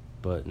funny.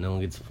 But no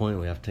one gets a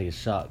point. We have to take a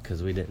shot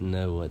because we didn't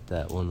know what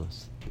that one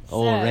was.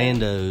 So,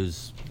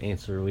 Rando's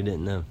answer we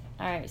didn't know.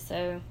 Alright,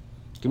 so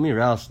Give me a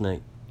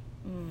rattlesnake.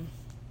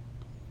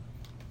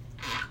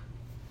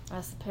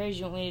 I suppose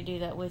you want me to do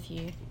that with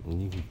you.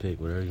 You can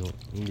pick whatever you want.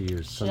 You can do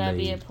your Should Sunday. I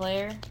be a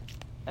player?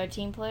 A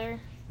team player?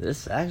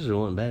 This actually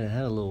wasn't bad. It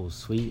had a little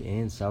sweet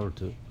and sour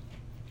to it.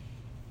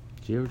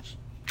 Did you ever?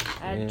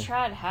 I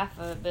tried half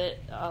of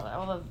it.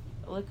 All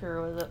the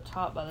liquor was up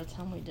top by the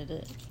time we did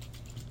it.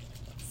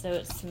 So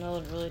it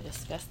smelled really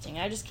disgusting.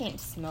 I just can't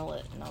smell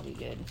it, and I'll be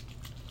good.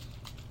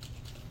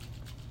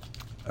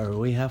 Are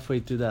we halfway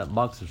through that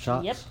box of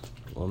shots? Yep.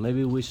 Well,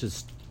 maybe we should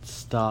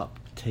stop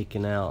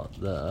taking out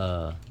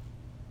the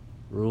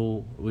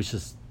rule. We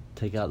should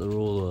take out the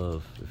rule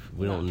of if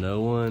we don't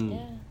know one.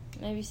 Yeah,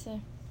 maybe so.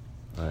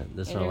 All right,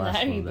 this is Either our last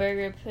that or one. you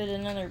better put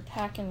another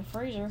pack in the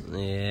freezer.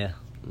 Yeah.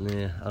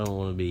 I don't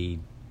want to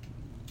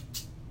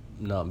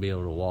not be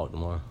able to walk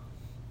tomorrow.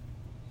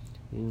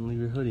 You can leave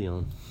your hoodie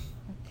on.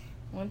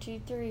 1,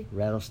 2, 3.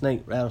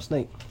 Rattlesnake. Well,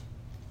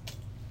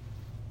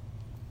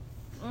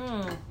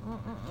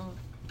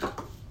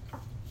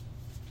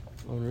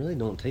 it really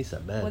don't taste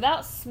that bad.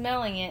 Without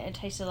smelling it, it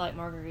tasted like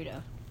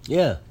margarita.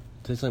 Yeah,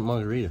 tastes like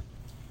margarita.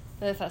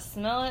 But if I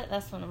smell it,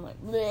 that's when I'm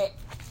like, bleh.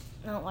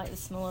 I don't like the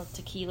smell of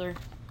tequila.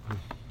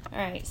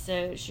 Alright, so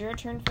it's your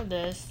turn for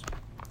this.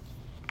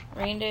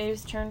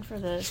 Rando's turn for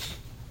this.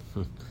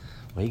 Well,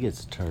 he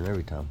gets a turn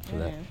every time for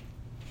that.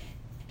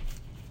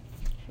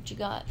 What you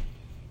got?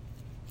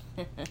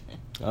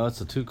 Oh,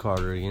 it's a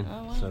 2-carder again.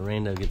 Oh, wow. So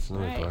Rando gets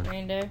another Alright, card.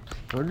 Rando.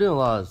 We're doing a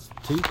lot of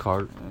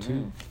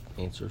two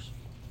answers.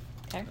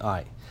 Okay.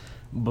 Alright.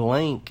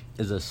 Blank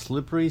is a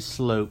slippery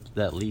slope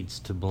that leads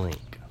to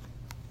blank.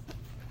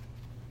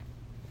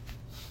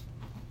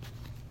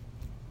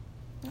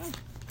 Oh.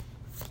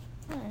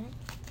 Alright.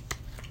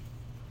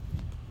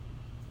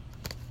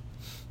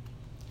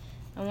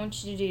 I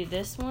want you to do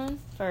this one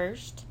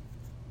first.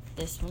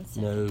 This one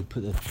second. No,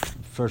 put the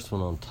first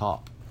one on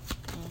top.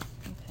 Oh,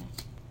 okay.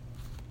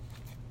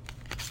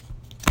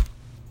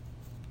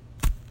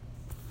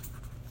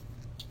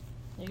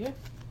 There you go.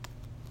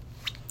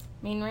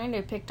 Me and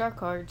Rando picked our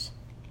cards.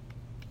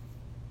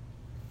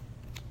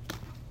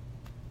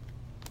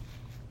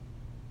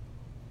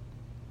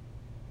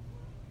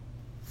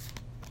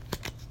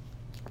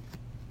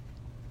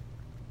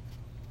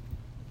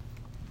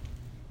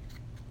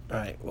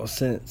 Alright, well,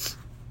 since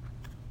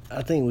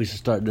I think we should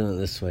start doing it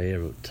this way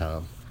every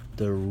time.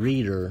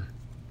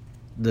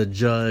 The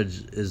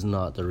judge is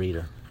not the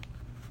reader.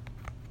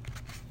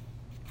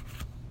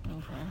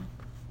 Okay.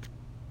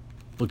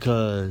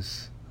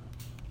 Because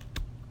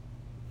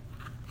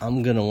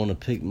I'm going to want to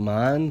pick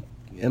mine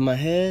in my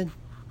head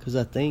because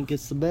I think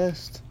it's the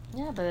best.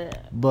 Yeah,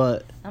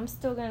 But I'm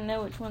still going to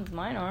know which ones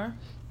mine are.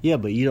 yeah,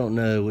 but you don't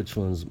know which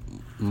ones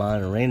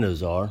mine and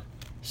Rando's are.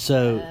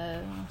 So,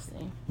 Let's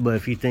see. but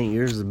if you think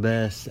yours is the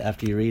best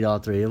after you read all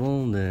three of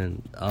them,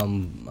 then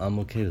I'm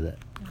okay with that.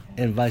 Okay.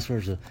 And vice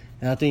versa.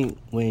 And I think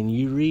when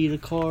you read a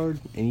card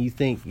and you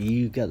think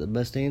you got the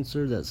best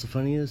answer, that's the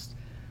funniest,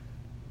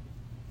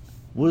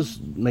 we'll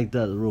just make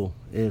that the rule.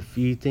 If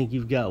you think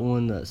you've got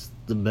one that's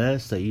the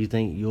best, that you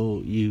think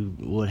you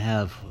would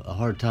have a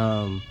hard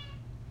time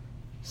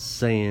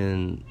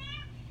saying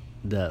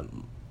that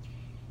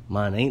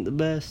mine ain't the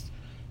best,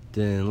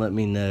 then let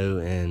me know,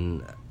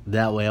 and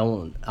that way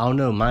I'll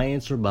know my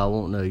answer, but I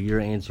won't know your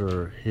answer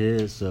or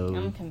his. So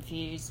I'm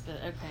confused, but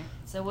okay.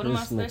 So what am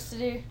I supposed to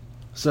do?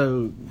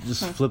 So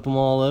just flip them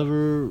all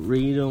over,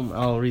 read them.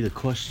 I'll read the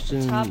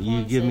question. Top You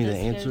one, give so me the this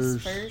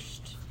answers. goes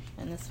first,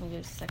 and this one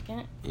goes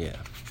second. Yeah.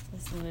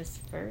 This one goes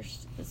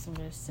first. This one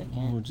goes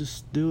second. Well,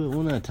 just do it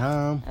one at a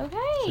time. Okay,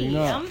 So you're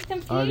not I'm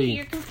confused. already-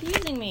 You're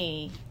confusing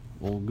me.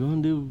 Well, go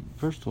and do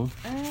first one.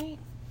 All right.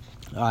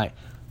 All right.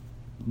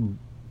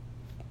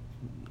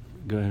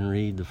 Go ahead and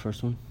read the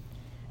first one.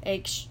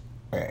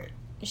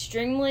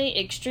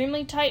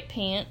 Extremely tight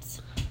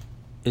pants.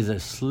 Is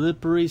a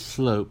slippery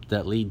slope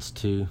that leads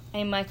to.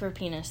 A micro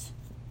penis.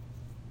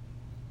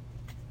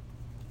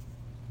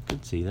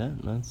 Could see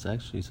that. That's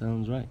actually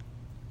sounds right.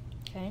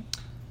 Okay.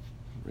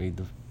 Read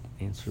the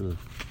answer.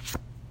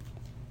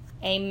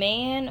 A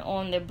man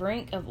on the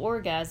brink of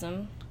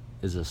orgasm.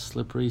 Is a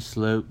slippery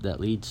slope that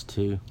leads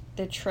to.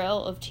 The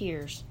trail of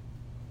tears.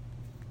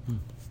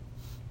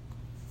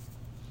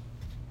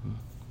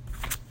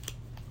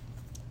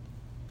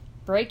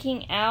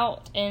 Breaking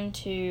out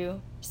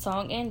into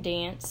song and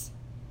dance.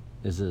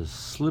 Is a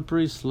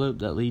slippery slope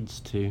that leads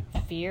to.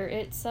 Fear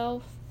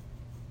itself.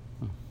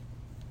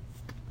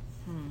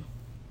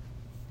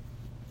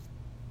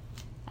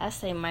 I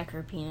say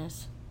micro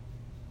penis.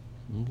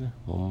 Okay.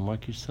 Well,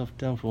 mark yourself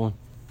down for one.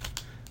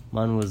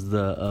 Mine was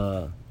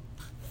the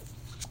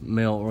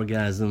male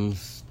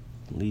orgasms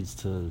leads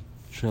to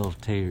trail of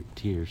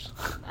tears.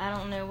 I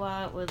don't know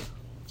why it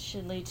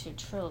should lead to a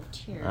trail of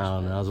tears. I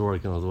don't know. I was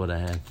working with what I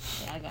had.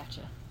 Yeah, I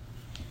gotcha.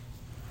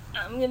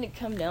 I'm gonna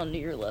come down to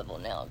your level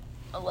now.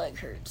 My leg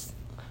hurts.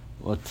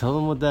 Well, tell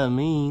them what that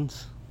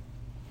means.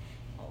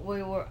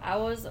 I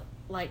was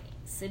like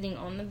sitting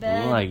on the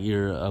bed. Like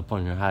you're up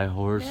on your high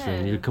horse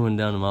and No. you're coming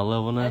down to my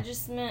level now. I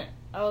just meant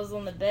I was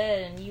on the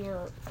bed and you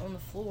were on the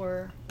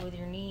floor with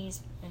your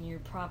knees and you're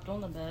propped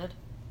on the bed.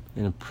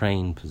 In a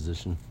praying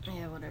position.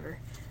 Yeah, whatever.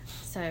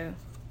 So,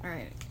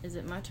 alright, is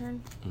it my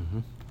turn? Mm-hmm.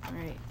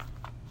 Alright.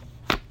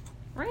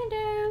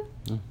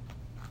 Rando!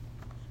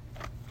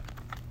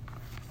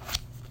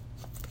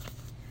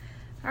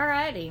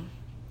 Alrighty.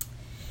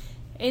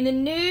 In the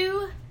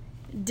new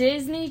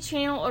Disney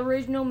Channel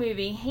original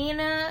movie,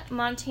 Hannah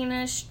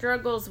Montana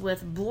struggles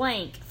with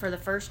blank for the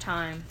first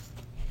time.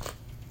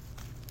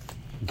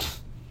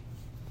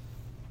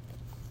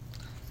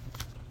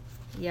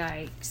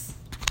 Yikes.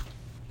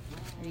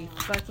 Are you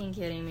fucking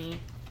kidding me?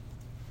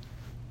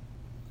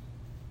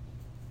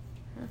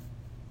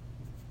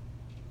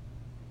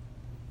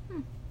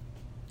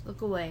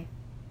 Look away.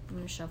 I'm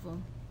gonna shuffle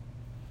them.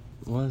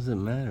 What does it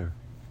matter?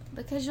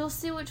 Because you'll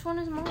see which one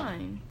is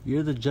mine.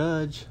 You're the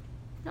judge.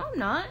 No, I'm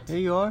not. Here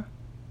you are.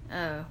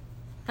 Oh.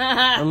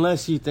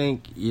 Unless you're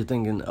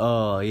thinking,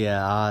 oh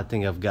yeah, I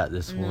think I've got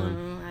this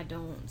one. No, I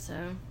don't, so.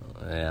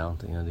 Yeah, I don't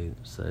think I do.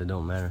 So it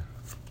don't matter.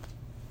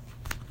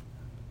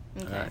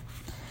 Okay. Alright.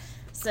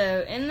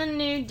 So, in the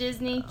new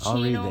Disney I'll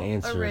read the Channel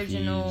answer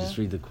original. if you just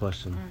read the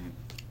question.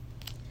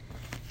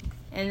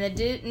 In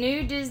the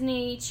new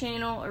Disney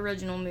Channel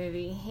original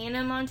movie,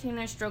 Hannah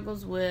Montana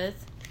struggles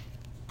with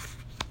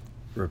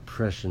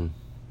Repression.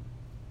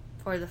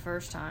 for the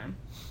first time.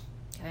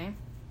 Okay.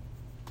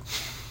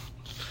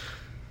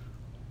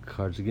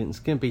 Cards are getting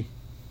skimpy.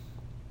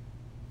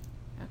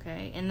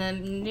 Okay. In the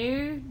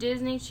new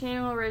Disney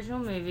Channel original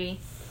movie,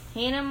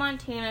 Hannah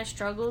Montana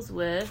struggles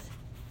with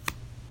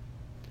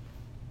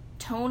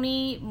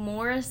Toni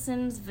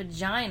Morrison's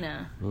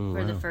vagina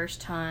for the wow. first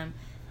time.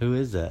 Who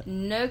is that?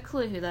 No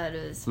clue who that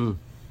is. Hmm.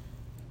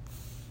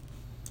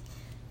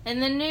 In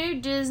the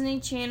new Disney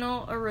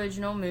Channel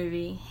original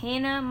movie,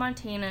 Hannah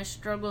Montana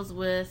struggles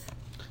with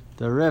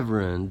The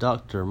Reverend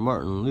Dr.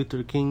 Martin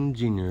Luther King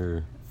Jr.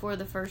 for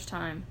the first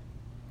time.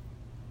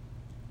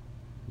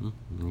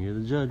 You're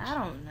the judge. I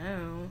don't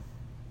know.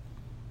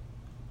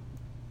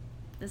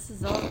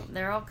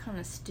 They're all kind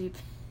of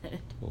stupid.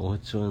 Well,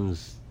 which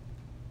ones?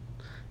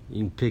 You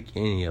can pick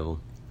any of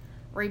them.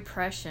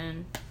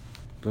 Repression.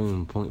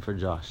 Boom, point for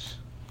Josh.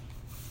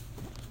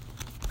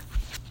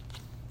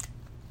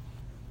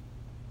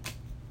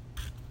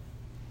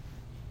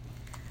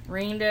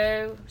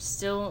 Rando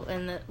still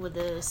with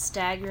a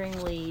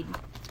staggering lead.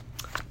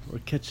 We're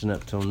catching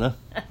up to him, though.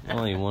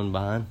 Only one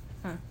behind.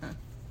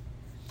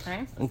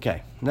 Okay.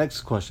 Okay,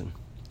 next question.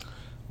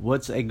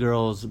 What's a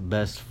girl's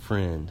best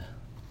friend?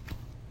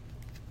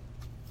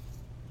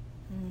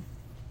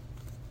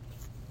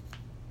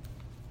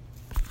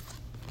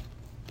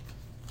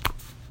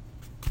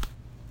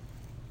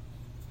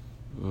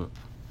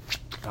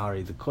 I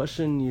read the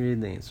question, you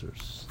read the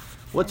answers.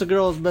 What's a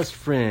girl's best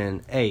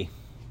friend? A.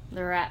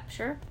 The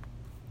Rapture.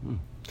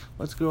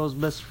 What's a girl's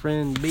best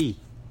friend? B.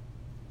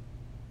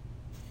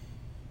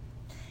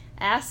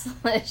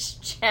 Assless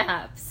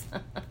chaps.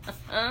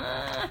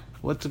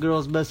 What's a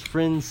girl's best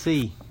friend?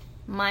 C.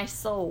 My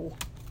soul.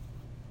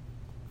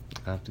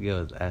 I have to go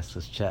with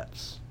assless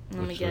chaps.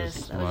 Let me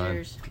guess. That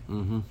was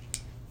yours.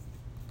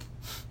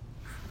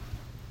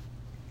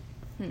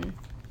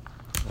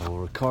 Well,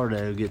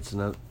 Ricardo gets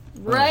another.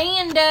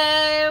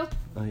 Rando!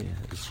 Oh, yeah.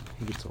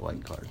 He gets a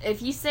white card.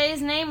 If you say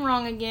his name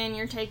wrong again,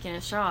 you're taking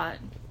a shot.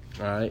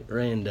 Alright,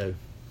 Rando.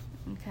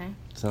 Okay.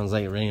 Sounds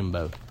like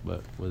rainbow,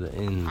 but with an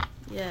N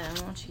Yeah,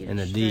 I want you to get and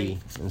it a D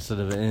straight. instead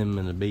of an M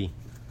and a B.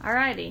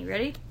 Alrighty,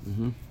 ready?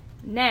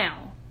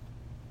 Now,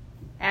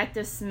 at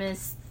the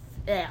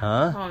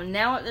Huh? Hold on.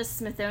 Now at the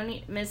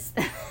Smithsonian.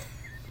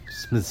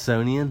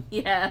 Smithsonian?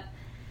 Yeah.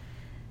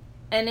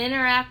 An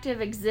interactive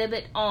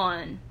exhibit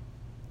on.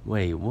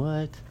 Wait,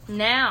 what?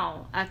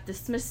 Now at the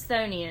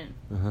Smithsonian.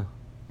 Uh-huh.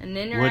 An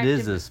interactive. What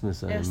is the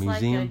Smithsonian? It's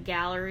Museum? like a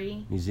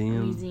gallery.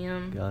 Museum?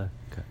 Museum. Got it.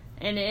 Okay.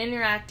 An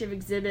interactive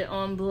exhibit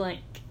on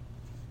blank.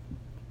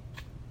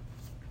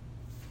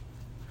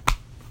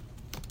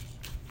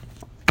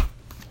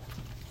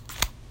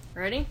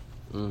 Ready?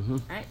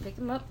 Alright, pick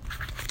them up.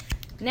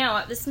 Now,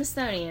 at the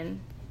Smithsonian,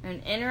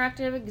 an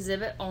interactive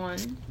exhibit on...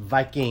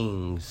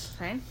 Vikings.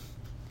 Okay.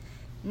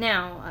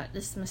 Now, at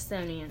the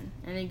Smithsonian,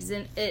 an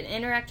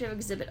interactive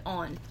exhibit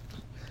on...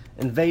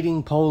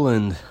 Invading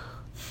Poland.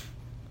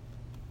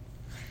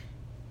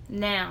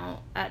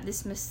 Now, at the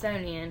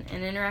Smithsonian,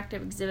 an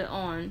interactive exhibit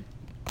on...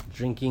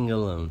 Drinking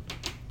alone.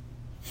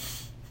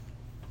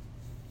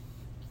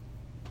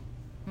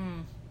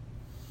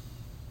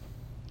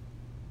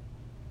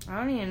 I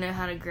don't even know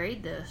how to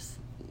grade this.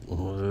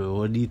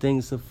 What do you think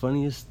is the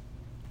funniest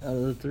out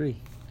of the three?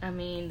 I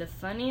mean, the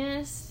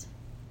funniest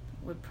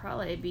would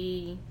probably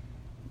be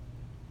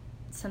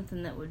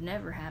something that would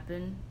never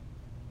happen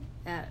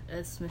at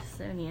a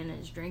Smithsonian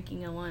is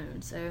drinking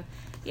alone. So,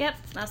 yep,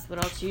 that's what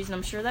I'll choose, and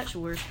I'm sure that's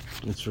yours.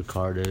 It's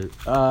Ricardo.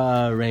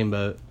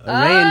 Rainbow. Oh!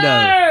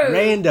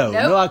 Rando. Nope.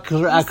 No,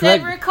 I You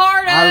said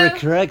Ricardo. I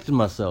corrected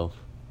myself.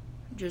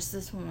 Just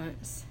this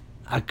once.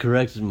 I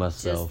corrected Just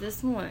myself.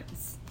 this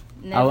once.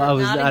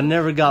 I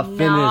never got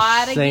finished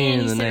not saying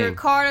again. You the said name.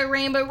 Ricardo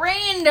Rainbow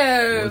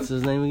Rando. What's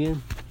his name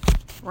again?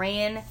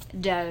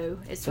 Rando.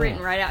 It's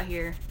written right out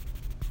here.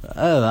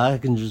 Oh, I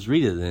can just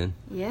read it then.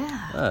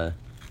 Yeah.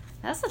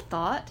 That's a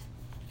thought.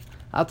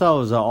 I thought it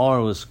was an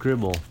R with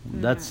scribble.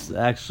 That's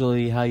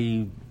actually how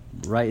you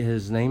write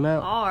his name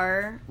out?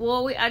 R.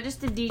 Well, I just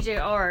did DJ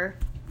R.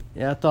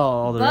 Yeah, I thought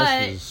all the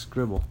rest was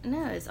scribble.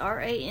 No, it's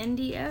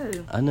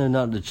Rando. I know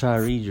not to try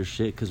to read your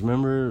shit, because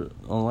remember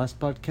on the last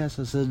podcast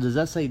I said, does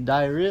that say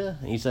diarrhea?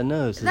 And you said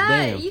no, it says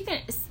damn. You can.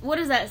 What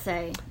does that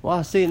say? Well,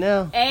 I see it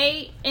now.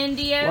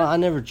 A-N-D-O? Well, I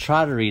never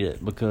try to read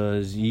it,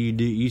 because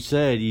you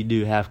said you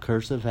do half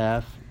cursive,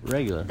 half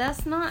regular.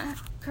 That's not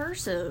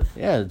cursive.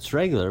 Yeah, it's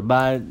regular,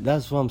 but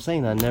that's what I'm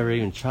saying. I never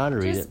even try to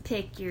read Just it.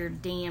 pick your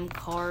damn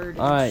card and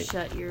All right,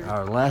 shut your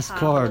our last pie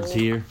cards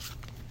hole here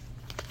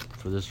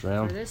for this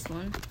round. for this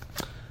one.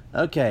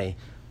 Okay,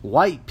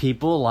 white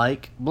people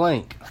like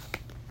blank.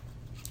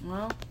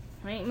 Well,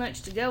 ain't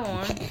much to go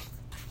on.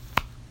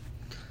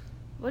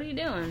 What are you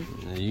doing?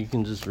 You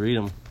can just read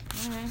them.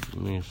 Okay. I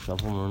mean,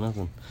 shuffle them or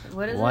nothing.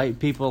 What is White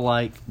people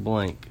like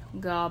blank. it?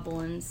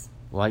 Goblins.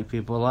 White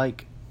people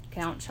like.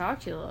 Count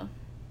Chocula.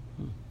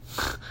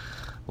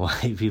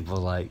 White people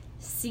like.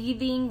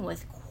 Seething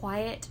with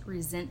quiet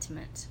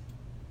resentment.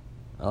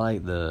 I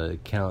like the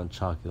Count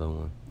Chocula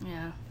one.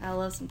 Yeah, I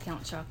love some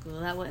Count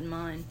Chocula. That wasn't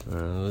mine. It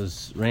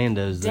was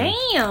Rando's. Then.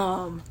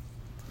 Damn!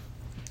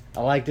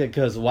 I liked it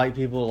because white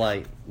people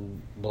like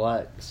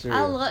black cereal.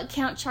 I love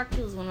Count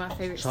Chocula is one of my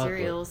favorite Chocolate.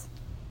 cereals.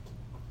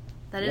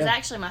 That is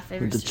actually my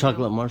favorite With the cereal.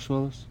 chocolate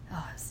marshmallows?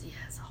 Oh, yeah,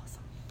 it's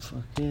awesome.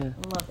 Fuck yeah.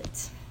 Love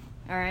it.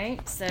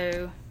 Alright,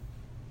 so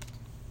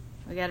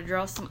we gotta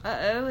draw some.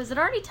 Is it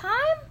already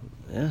time?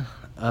 Yeah.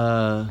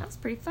 That was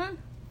pretty fun.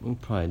 We'll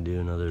probably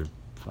do another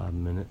 5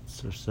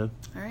 minutes or so.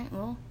 Alright,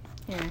 well,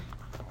 here.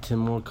 10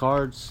 more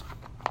cards.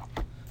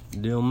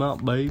 Deal them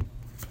out, babe.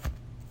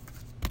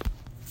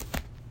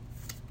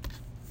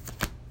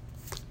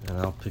 And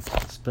I'll pick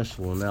a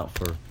special one out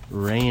for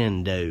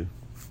Rando.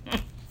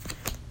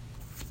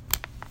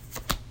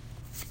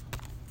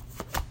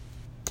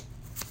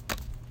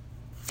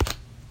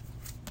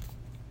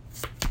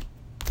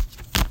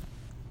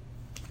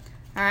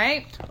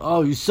 Alright.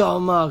 Oh, you saw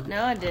my...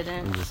 No, I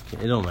didn't. I'm just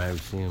kidding. It don't matter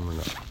if you see him or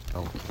not. I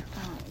don't care.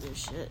 I don't give a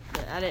shit,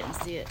 but I didn't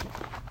see it.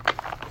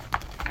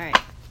 Alright,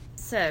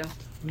 so,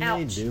 What are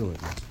they ouch. doing?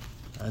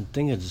 I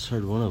think I just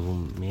heard one of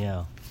them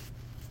meow.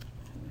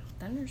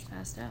 Thunder's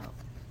passed out.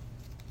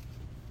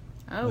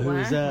 Oh, Who wow.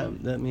 was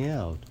that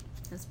meowed?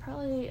 It's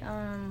probably, the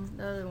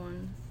other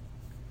one.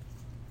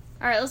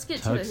 Alright, let's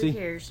get to it. Who Tuxie?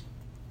 cares?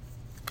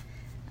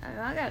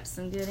 Oh, I got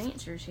some good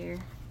answers here.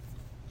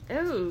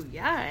 Oh,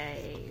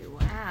 yay.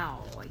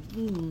 Wow.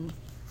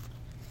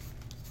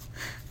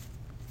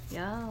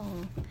 Yo.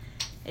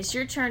 It's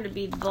your turn to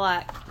be the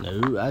black.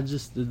 No, I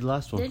just did the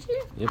last one. Did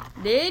you? Yep.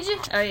 Did you?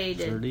 Oh, yeah, you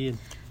did. Sure did.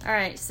 All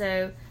right,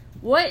 so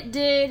what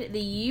did the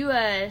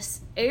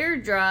U.S.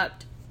 airdrop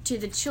to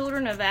the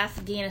children of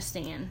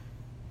Afghanistan?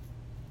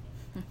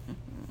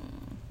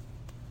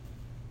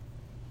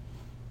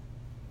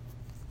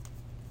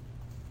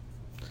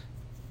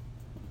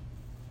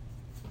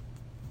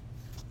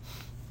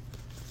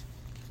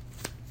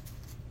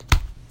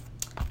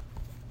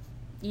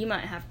 You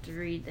might have to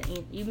read I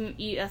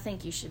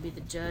think you should be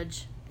the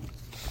judge.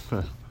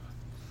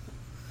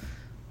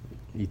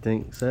 You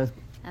think so?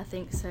 I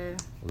think so.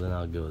 Well, then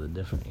I'll go with a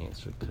different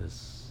answer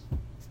because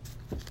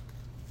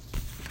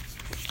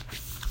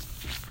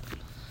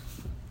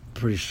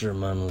pretty sure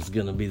mine was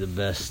gonna be the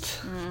best.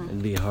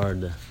 It'd be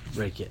hard to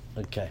break it.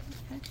 Okay.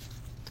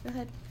 Go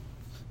ahead.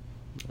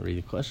 I'll read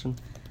the question.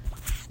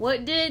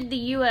 What did the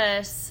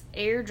U.S.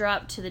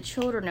 airdrop to the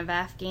children of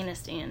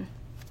Afghanistan?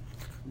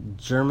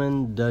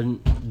 German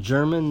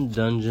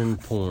dungeon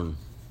porn.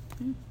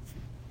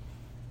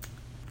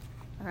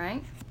 All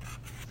right.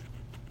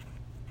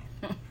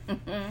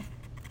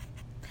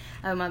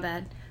 Oh, my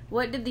bad.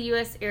 What did the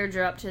U.S.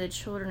 airdrop to the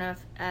children of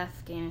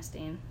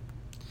Afghanistan?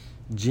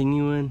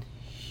 Genuine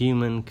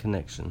human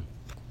connection.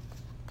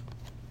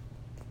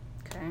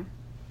 Okay.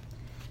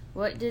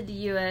 What did the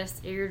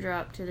U.S.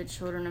 airdrop to the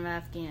children of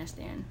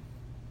Afghanistan?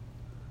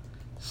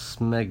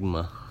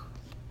 Smegma.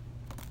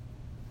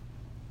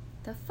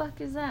 The fuck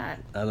is that?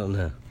 I don't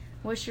know.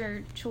 What's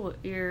your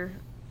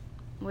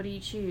what do you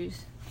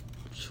choose?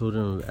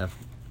 Children of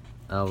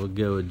I would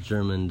go with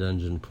German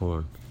dungeon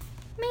porn.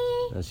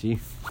 Me. That's you?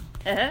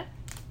 Uh-huh.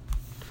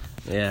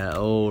 Yeah,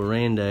 old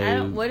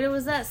Rando. What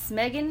was that?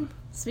 Smegman?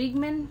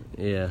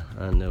 Yeah,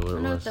 I know what I it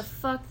don't know what was. the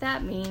fuck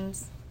that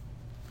means.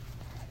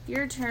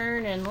 Your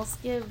turn, and let's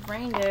give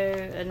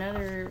Rando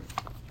another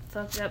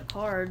fucked up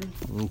card.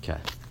 Okay.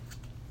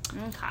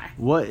 Okay.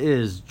 What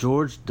is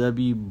George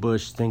W.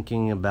 Bush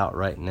thinking about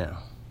right now?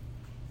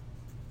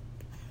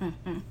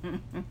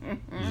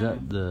 Is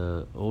that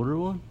the older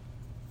one?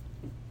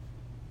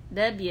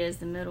 W is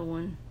the middle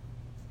one.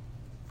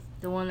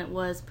 The one that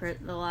was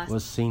the last.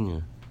 What's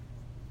senior?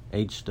 HW? I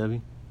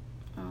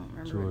don't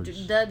remember.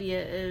 George. W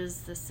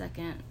is the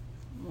second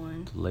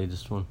one. The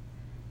latest one?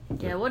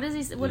 Yeah, what is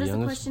he? What is the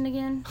youngest? question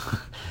again?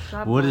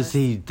 God What bless. is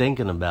he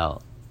thinking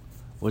about?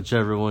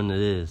 Whichever one it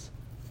is.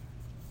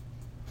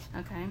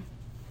 Okay.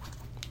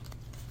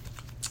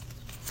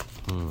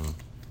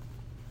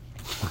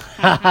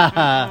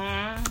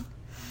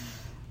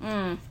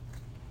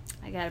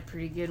 I got a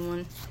pretty good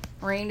one.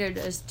 Rando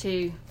does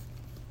too.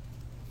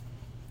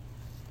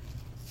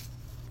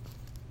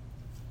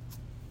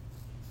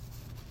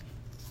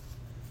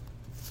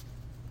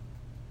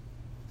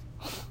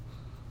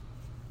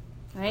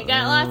 I ain't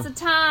got lots of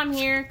time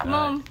here. Come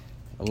on.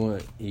 I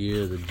want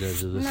you're the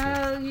judge of this one.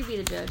 No, you be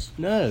the judge.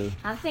 No.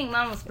 I think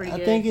mine was pretty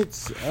good. I think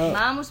it's...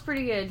 mine was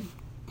pretty good.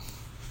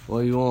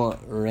 well, you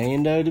want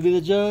Rando to be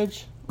the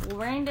judge? Well,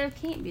 Rando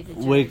can't be the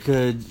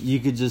judge. You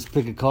could just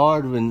pick a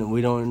card when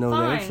we don't know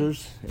Fine. the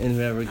answers, and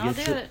whoever I'll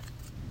gets do it.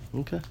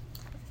 Okay.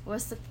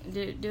 What's the... Do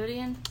it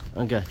again?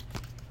 Okay.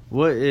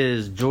 What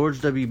is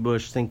George W.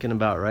 Bush thinking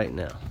about right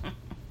now?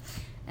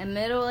 A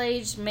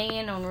middle-aged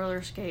man on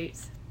roller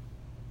skates.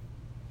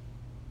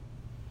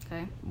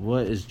 Okay.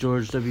 What is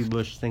George W.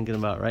 Bush thinking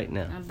about right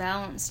now? A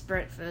balanced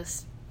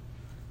breakfast.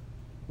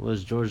 What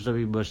is George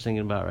W. Bush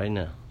thinking about right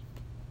now?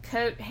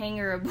 Coat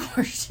hanger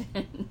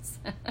abortions.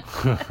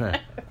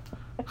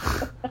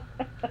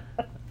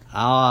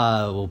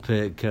 I will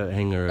pick coat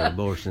hanger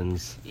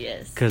abortions.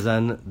 Yes. Because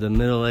the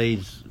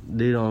middle-aged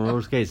dude on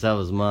roller skates, that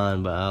was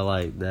mine, but I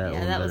like that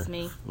one Yeah, that better. was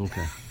me.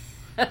 Okay.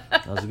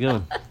 That was a good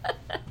one.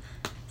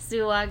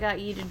 So I got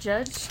you to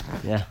judge?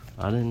 Yeah,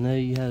 I didn't know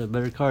you had a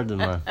better card than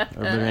mine, or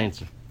a better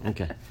answer.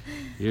 Okay,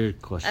 your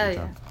question Oh,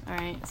 time. yeah. All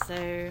right,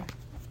 so...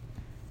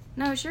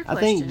 No, it's your I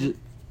question. think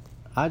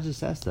I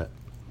just asked that.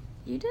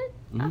 You did?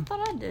 I Mhm.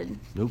 thought I did.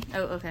 Nope.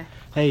 Oh, okay.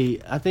 Hey,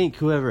 I think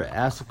whoever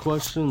asked the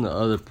question, the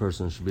other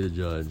person should be the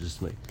judge.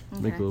 Just make it a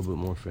Okay. little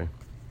bit more fair.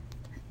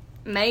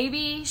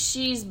 Maybe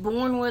she's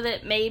born with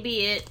it.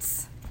 Maybe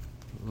it's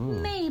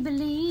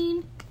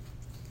Maybelline.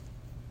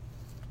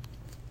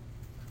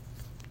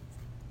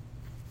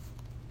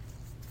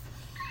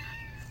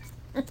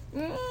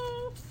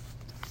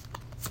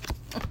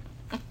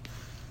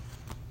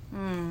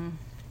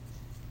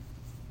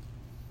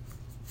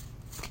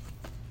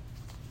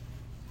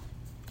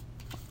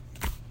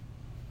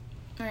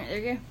 Alright, there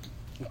you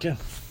go. Okay.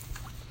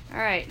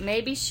 Alright,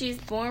 maybe she's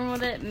born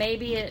with it.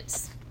 Maybe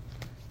it's...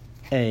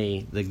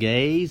 A, the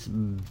gays.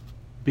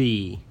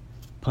 B,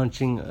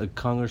 punching a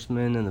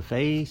congressman in the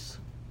face.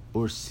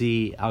 Or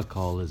C,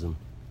 alcoholism.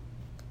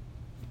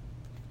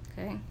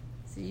 Okay,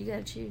 so you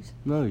gotta choose.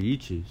 No, you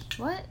choose.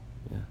 What?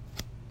 The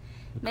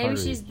Maybe card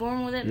she's reads.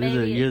 born with it. You're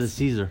Maybe you're the it's...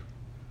 Caesar.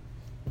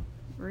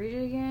 Read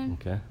it again.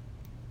 Okay.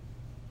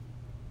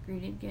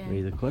 Read it again.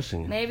 Read the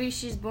question. Maybe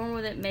she's born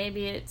with it.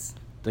 Maybe it's...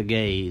 The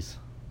gays.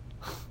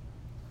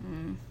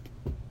 Maybe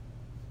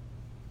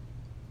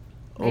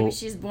Oh,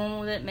 she's born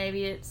with it.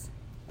 Maybe it's...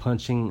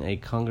 punching a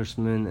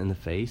congressman in the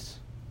face.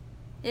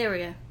 There we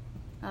go.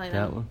 I like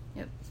That one?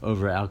 Yep.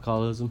 Over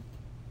alcoholism.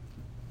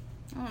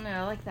 I don't know.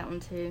 I like that one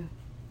too.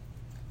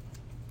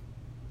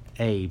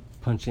 A,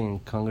 punching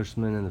a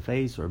congressman in the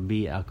face, or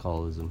B,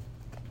 alcoholism.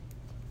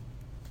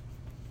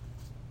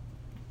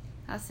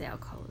 I say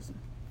alcoholism.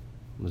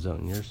 Was that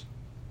one yours?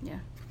 Yeah.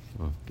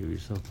 Well, give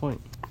yourself a point.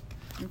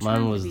 I'm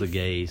trying Mine to was be the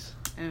gays.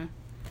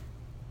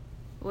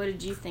 What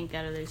did you think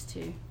out of those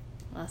two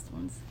last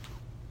ones?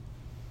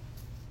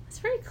 It's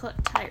a pretty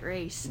tight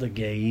race. The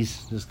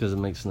gays, just because it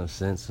makes no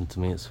sense, and to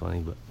me it's funny,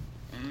 but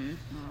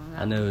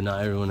I know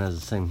not everyone has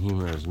the same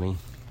humor as me.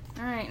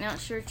 Alright, now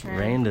it's your turn.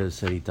 Rando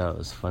said he thought it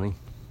was funny.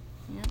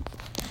 Yep.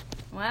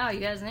 Wow, you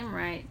got his name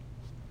right.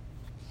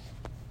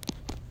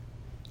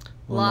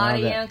 Well,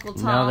 Lottie Uncle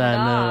Tom. Now that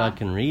I know Da. I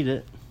can read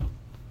it.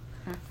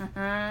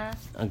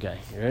 Okay,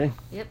 you ready?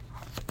 Yep.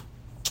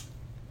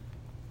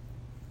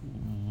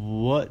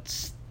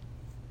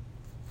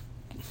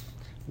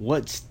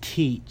 What's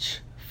Teach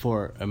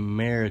for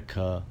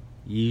America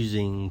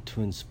using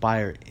to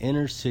inspire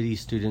inner city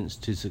students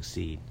to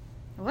succeed?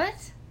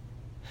 What?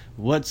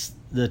 What's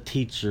the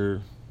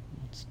teacher?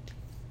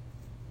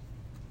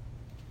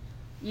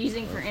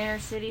 Using for inner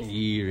cities?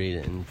 You read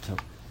it and tell.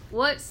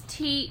 What's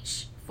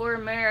Teach for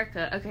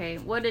America? Okay,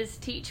 what is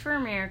Teach for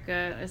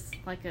America? It's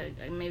like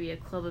maybe a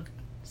club of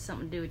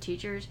something to do with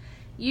teachers.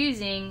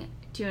 Using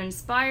to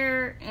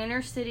inspire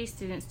inner city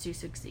students to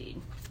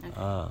succeed.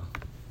 Okay.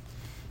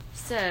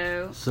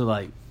 So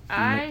like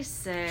I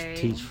say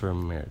Teach for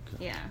America.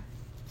 Yeah.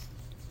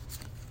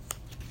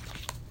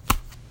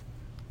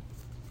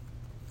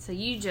 So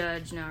you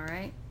judge now,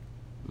 right?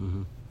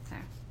 Mm-hmm.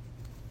 Okay.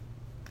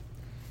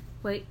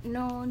 Waiting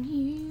on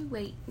you,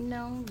 waiting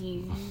on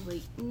you,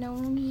 waiting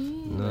on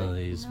you. None of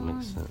these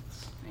make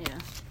sense. Yeah.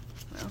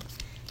 Well,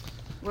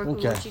 work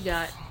with what you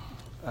got.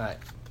 Alright.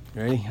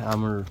 Ready?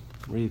 I'm going to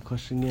read the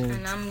question again.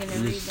 And I'm going to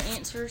read the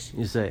answers.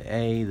 You say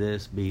A,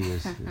 this, B,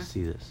 this,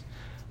 C, this.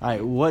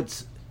 Alright,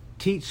 what's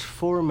Teach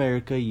for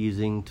America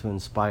using to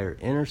inspire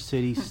inner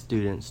city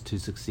students to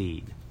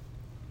succeed?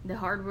 The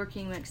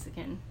hardworking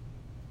Mexican.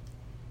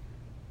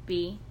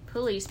 B,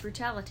 police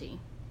brutality.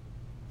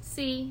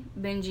 C,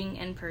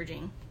 binging and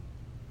purging.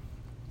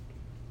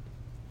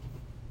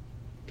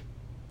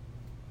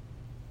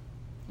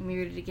 Let me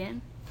read it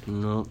again.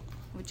 Nope.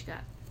 What you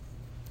got?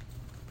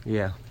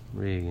 Yeah,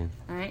 read it again.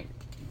 Alright,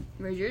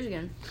 read yours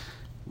again.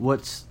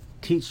 What's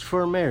Teach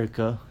for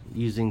America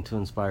using to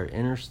inspire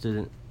inner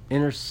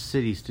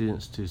city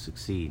students to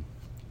succeed?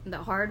 The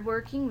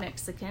hardworking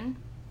Mexican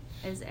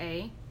is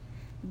A.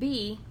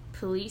 B,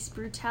 police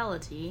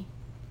brutality.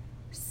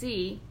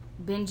 C,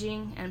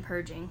 binging and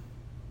purging.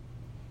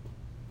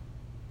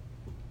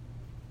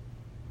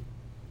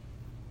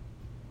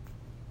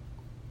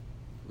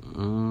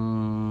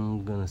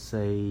 I'm gonna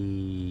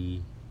say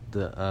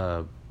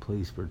the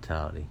police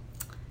brutality.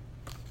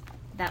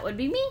 That would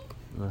be me.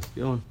 That's a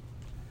good one.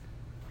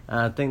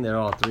 I think they're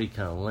all three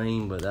kind of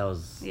lame, but that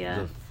was Yeah.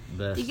 the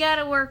best. You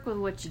gotta work with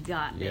what you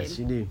got, babe. Yes,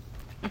 you do.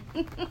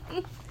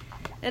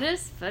 It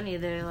is funny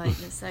though, like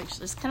it's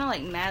kind of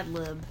like Mad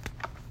Lib,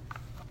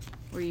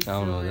 where you. I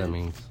don't know what fill that in-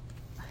 means.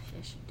 Oh,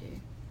 yes, you do.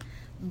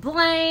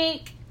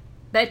 Blank.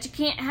 Bet you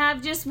can't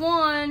have just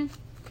one.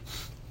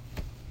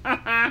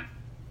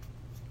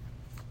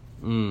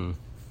 Mm.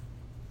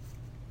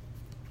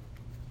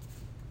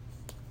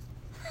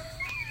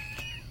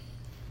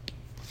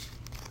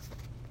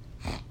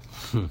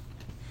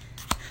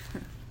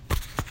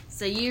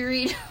 So you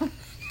read.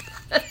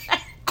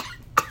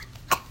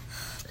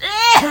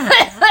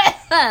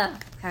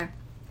 Okay.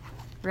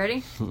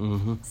 Ready?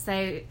 Mm-hmm.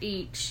 Say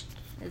each.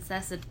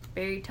 That's the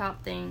very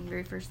top thing,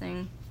 very first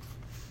thing.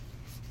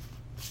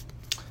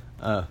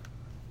 A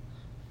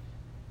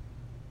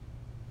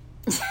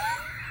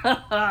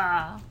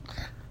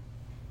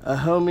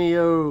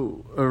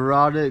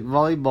homoerotic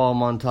volleyball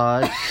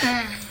montage.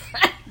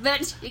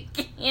 Bet you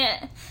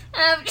can't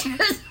have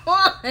just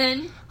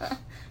one.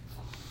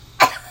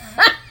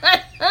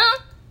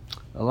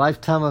 A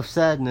lifetime of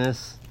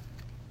sadness.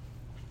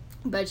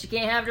 Bet you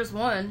can't have just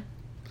one.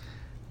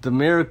 The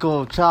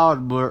miracle of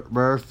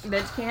childbirth.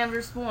 Bet you can't have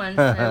just one.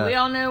 So we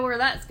all know where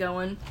that's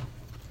going.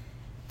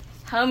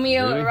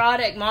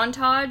 Homoerotic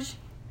montage.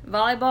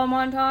 Volleyball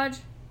montage.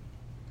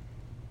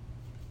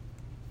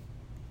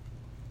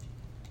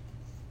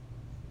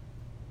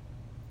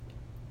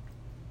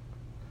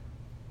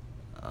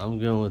 I'm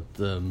going with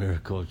the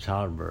miracle of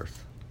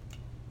childbirth.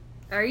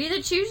 Are you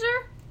the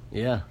chooser?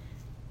 Yeah.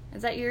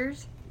 Is that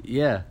yours?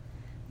 Yeah.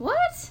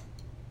 What?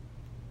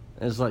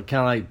 It's like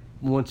kind of like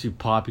once you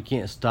pop, you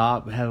can't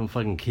stop having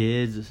fucking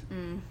kids.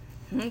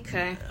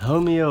 Okay.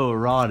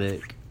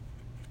 Homoerotic.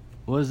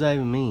 What does that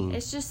even mean?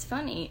 It's just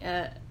funny.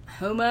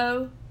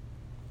 Homo,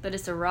 but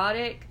it's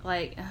erotic,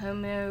 like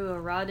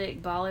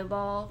homoerotic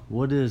volleyball.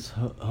 What is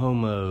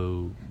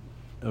homoerotic?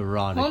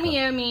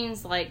 Homeo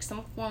means like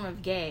some form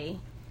of gay,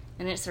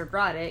 and it's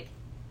erotic.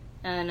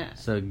 And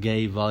So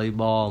gay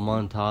volleyball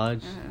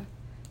montage.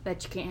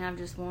 bet you can't have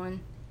just one.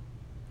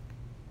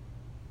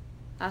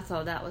 I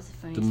thought that was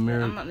funny. The But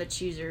mir- I'm not the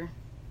chooser.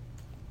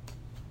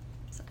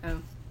 So,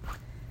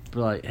 But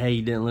like, hey,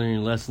 you didn't learn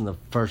your lesson the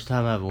first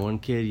time having one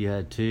kid, you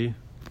had two.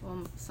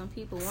 well, some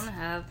people want to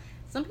have.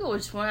 Some people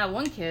just want to have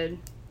one kid.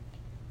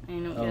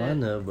 And don't Oh, get I it.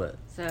 know, but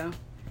So,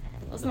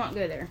 let's not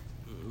go there.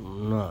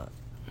 not.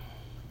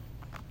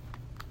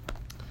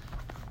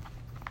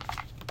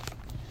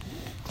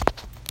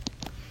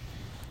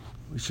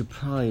 We should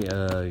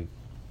probably,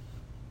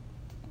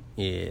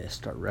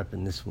 start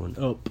wrapping this one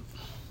up.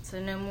 So,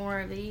 no more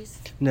of these?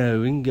 No,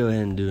 we can go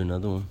ahead and do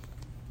another one.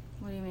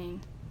 What do you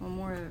mean? One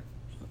more of...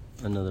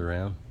 Another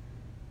round.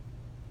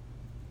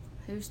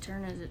 Whose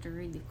turn is it to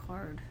read the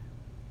card?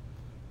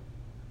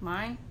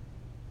 Mine?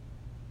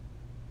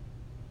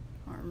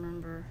 I don't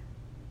remember.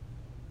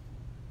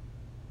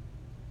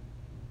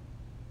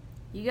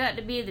 You got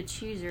to be the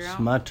chooser. It's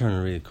my turn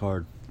to read a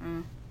card.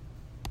 Mm.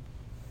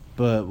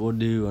 But we'll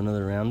do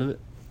another round of it.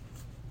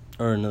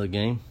 Or another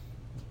game.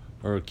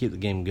 Or keep the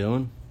game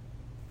going.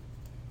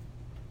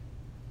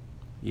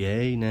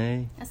 Yay,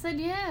 nay. I said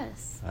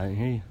yes. I didn't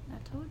hear you. I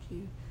told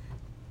you.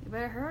 You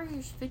better hurry.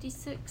 There's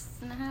 56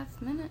 and a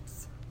half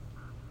minutes.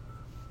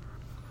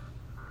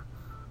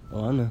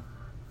 Oh, I know.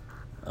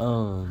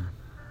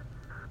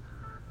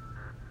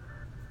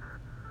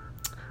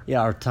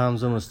 Yeah, our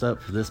time's almost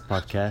up for this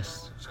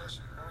podcast.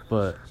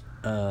 But,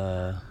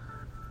 we're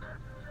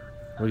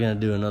gonna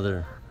do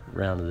another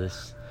round of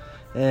this.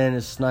 And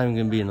it's not even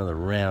gonna be another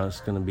round,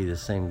 it's gonna be the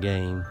same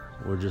game.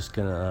 We're just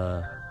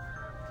gonna,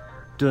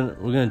 we're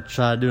gonna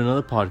try to do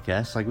another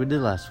podcast like we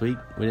did last week.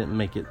 We didn't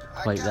make it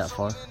quite that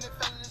far.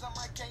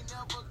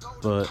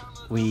 But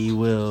we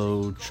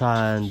will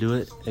try and do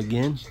it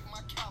again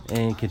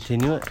and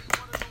continue it.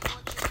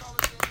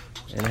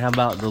 And how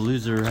about the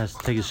loser has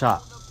to take a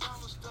shot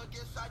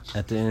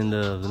at the end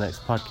of the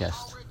next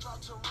podcast?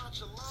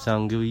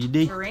 Sound good with you,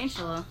 D?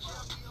 Tarantula.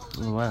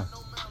 Oh, wow.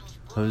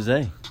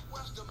 Jose.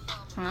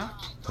 Huh?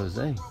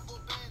 Jose.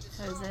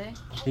 Jose?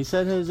 He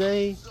said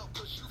Jose.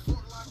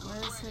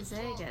 What does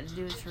Jose got to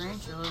do with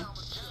tarantula?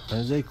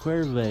 Jose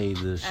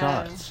Cuervo, the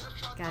shots.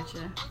 Oh,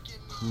 gotcha.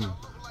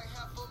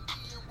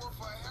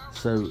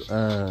 So,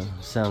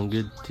 sound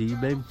good to you,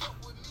 babe?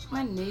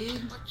 My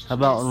noob. How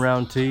about in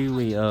round 2,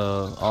 we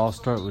all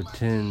start with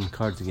 10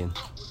 cards again?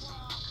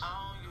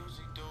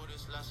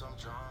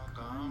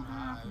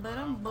 But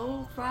I'm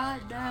both right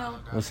now.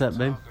 What's that,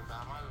 babe?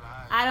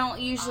 I don't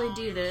usually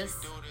do this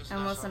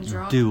unless I'm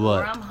drunk Do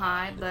what? or I'm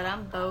high, but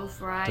I'm both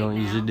right Don't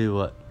now. usually do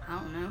what? I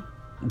don't know.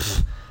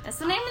 That's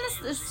the name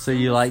of this So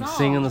you like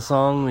singing the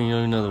song when you don't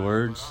even know the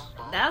words?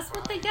 That's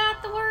what they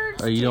got the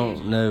words Or you to.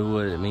 don't know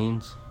what it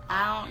means?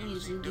 I don't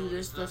usually do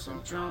this unless I'm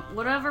drunk.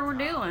 Whatever we're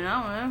doing,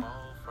 I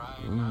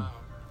don't know.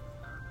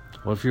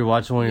 What if you're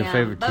watching one of your Yeah,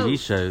 favorite TV both.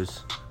 shows?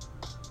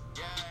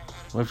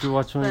 What if you're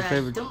watching one of But your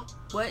I favorite... don't.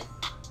 What?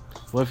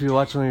 What if you're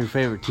watching one of your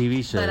favorite TV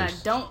shows? But I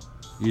don't.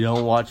 You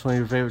don't watch one of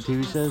your favorite TV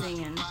I'm shows?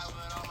 singing.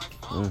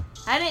 Mm.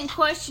 I didn't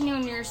question you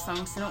on your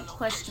song, so don't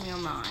question me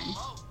on mine.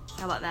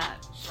 How about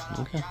that?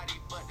 Okay.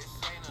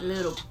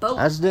 Little boat.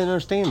 I just didn't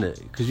understand it.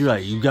 Because you're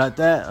like, you got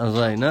that? I was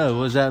like, no,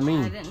 what does that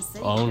mean? I didn't say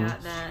Oh, you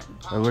got that.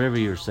 Or whatever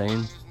you were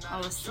saying. I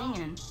was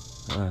singing.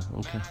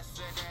 Okay.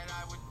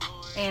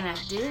 And I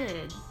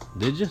did.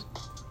 Did you?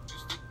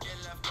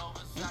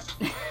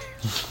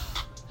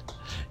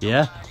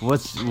 Yeah?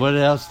 What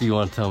else do you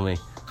want to tell me?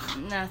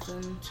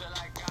 Nothing.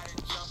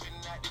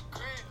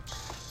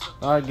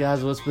 Alright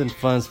guys, well it's been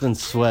fun, it's been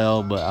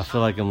swell, but I feel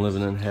like I'm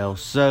living in hell.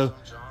 So,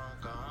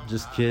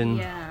 just kidding.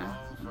 Yeah.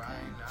 Okay.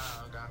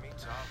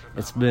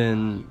 It's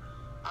been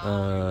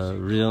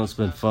real, it's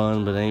been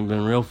fun, but it ain't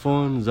been real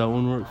fun. Does that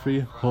one work for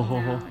you? Ho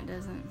ho No, ho. it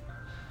doesn't.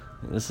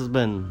 This has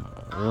been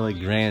a really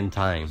grand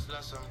time.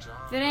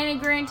 If it ain't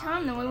a grand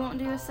time, then we won't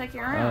do a second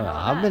round. How about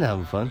I've been that?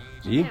 having fun.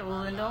 You? Yeah,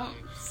 well then don't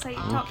say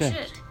talk Okay.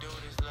 shit.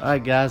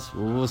 Alright guys,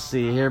 well, we'll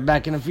see you here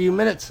back in a few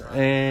minutes,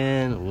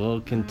 and we'll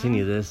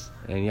continue this,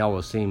 and y'all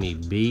will see me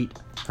beat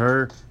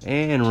her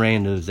and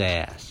Rando's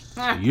ass.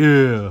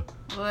 Yeah.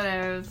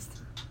 Whatever.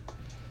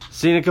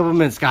 See you in a couple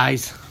minutes,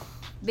 guys.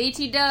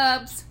 BT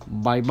dubs.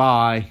 Bye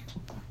bye.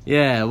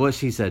 Yeah, what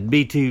she said.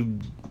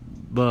 B2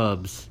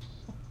 bubs.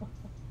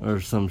 Or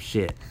some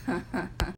shit.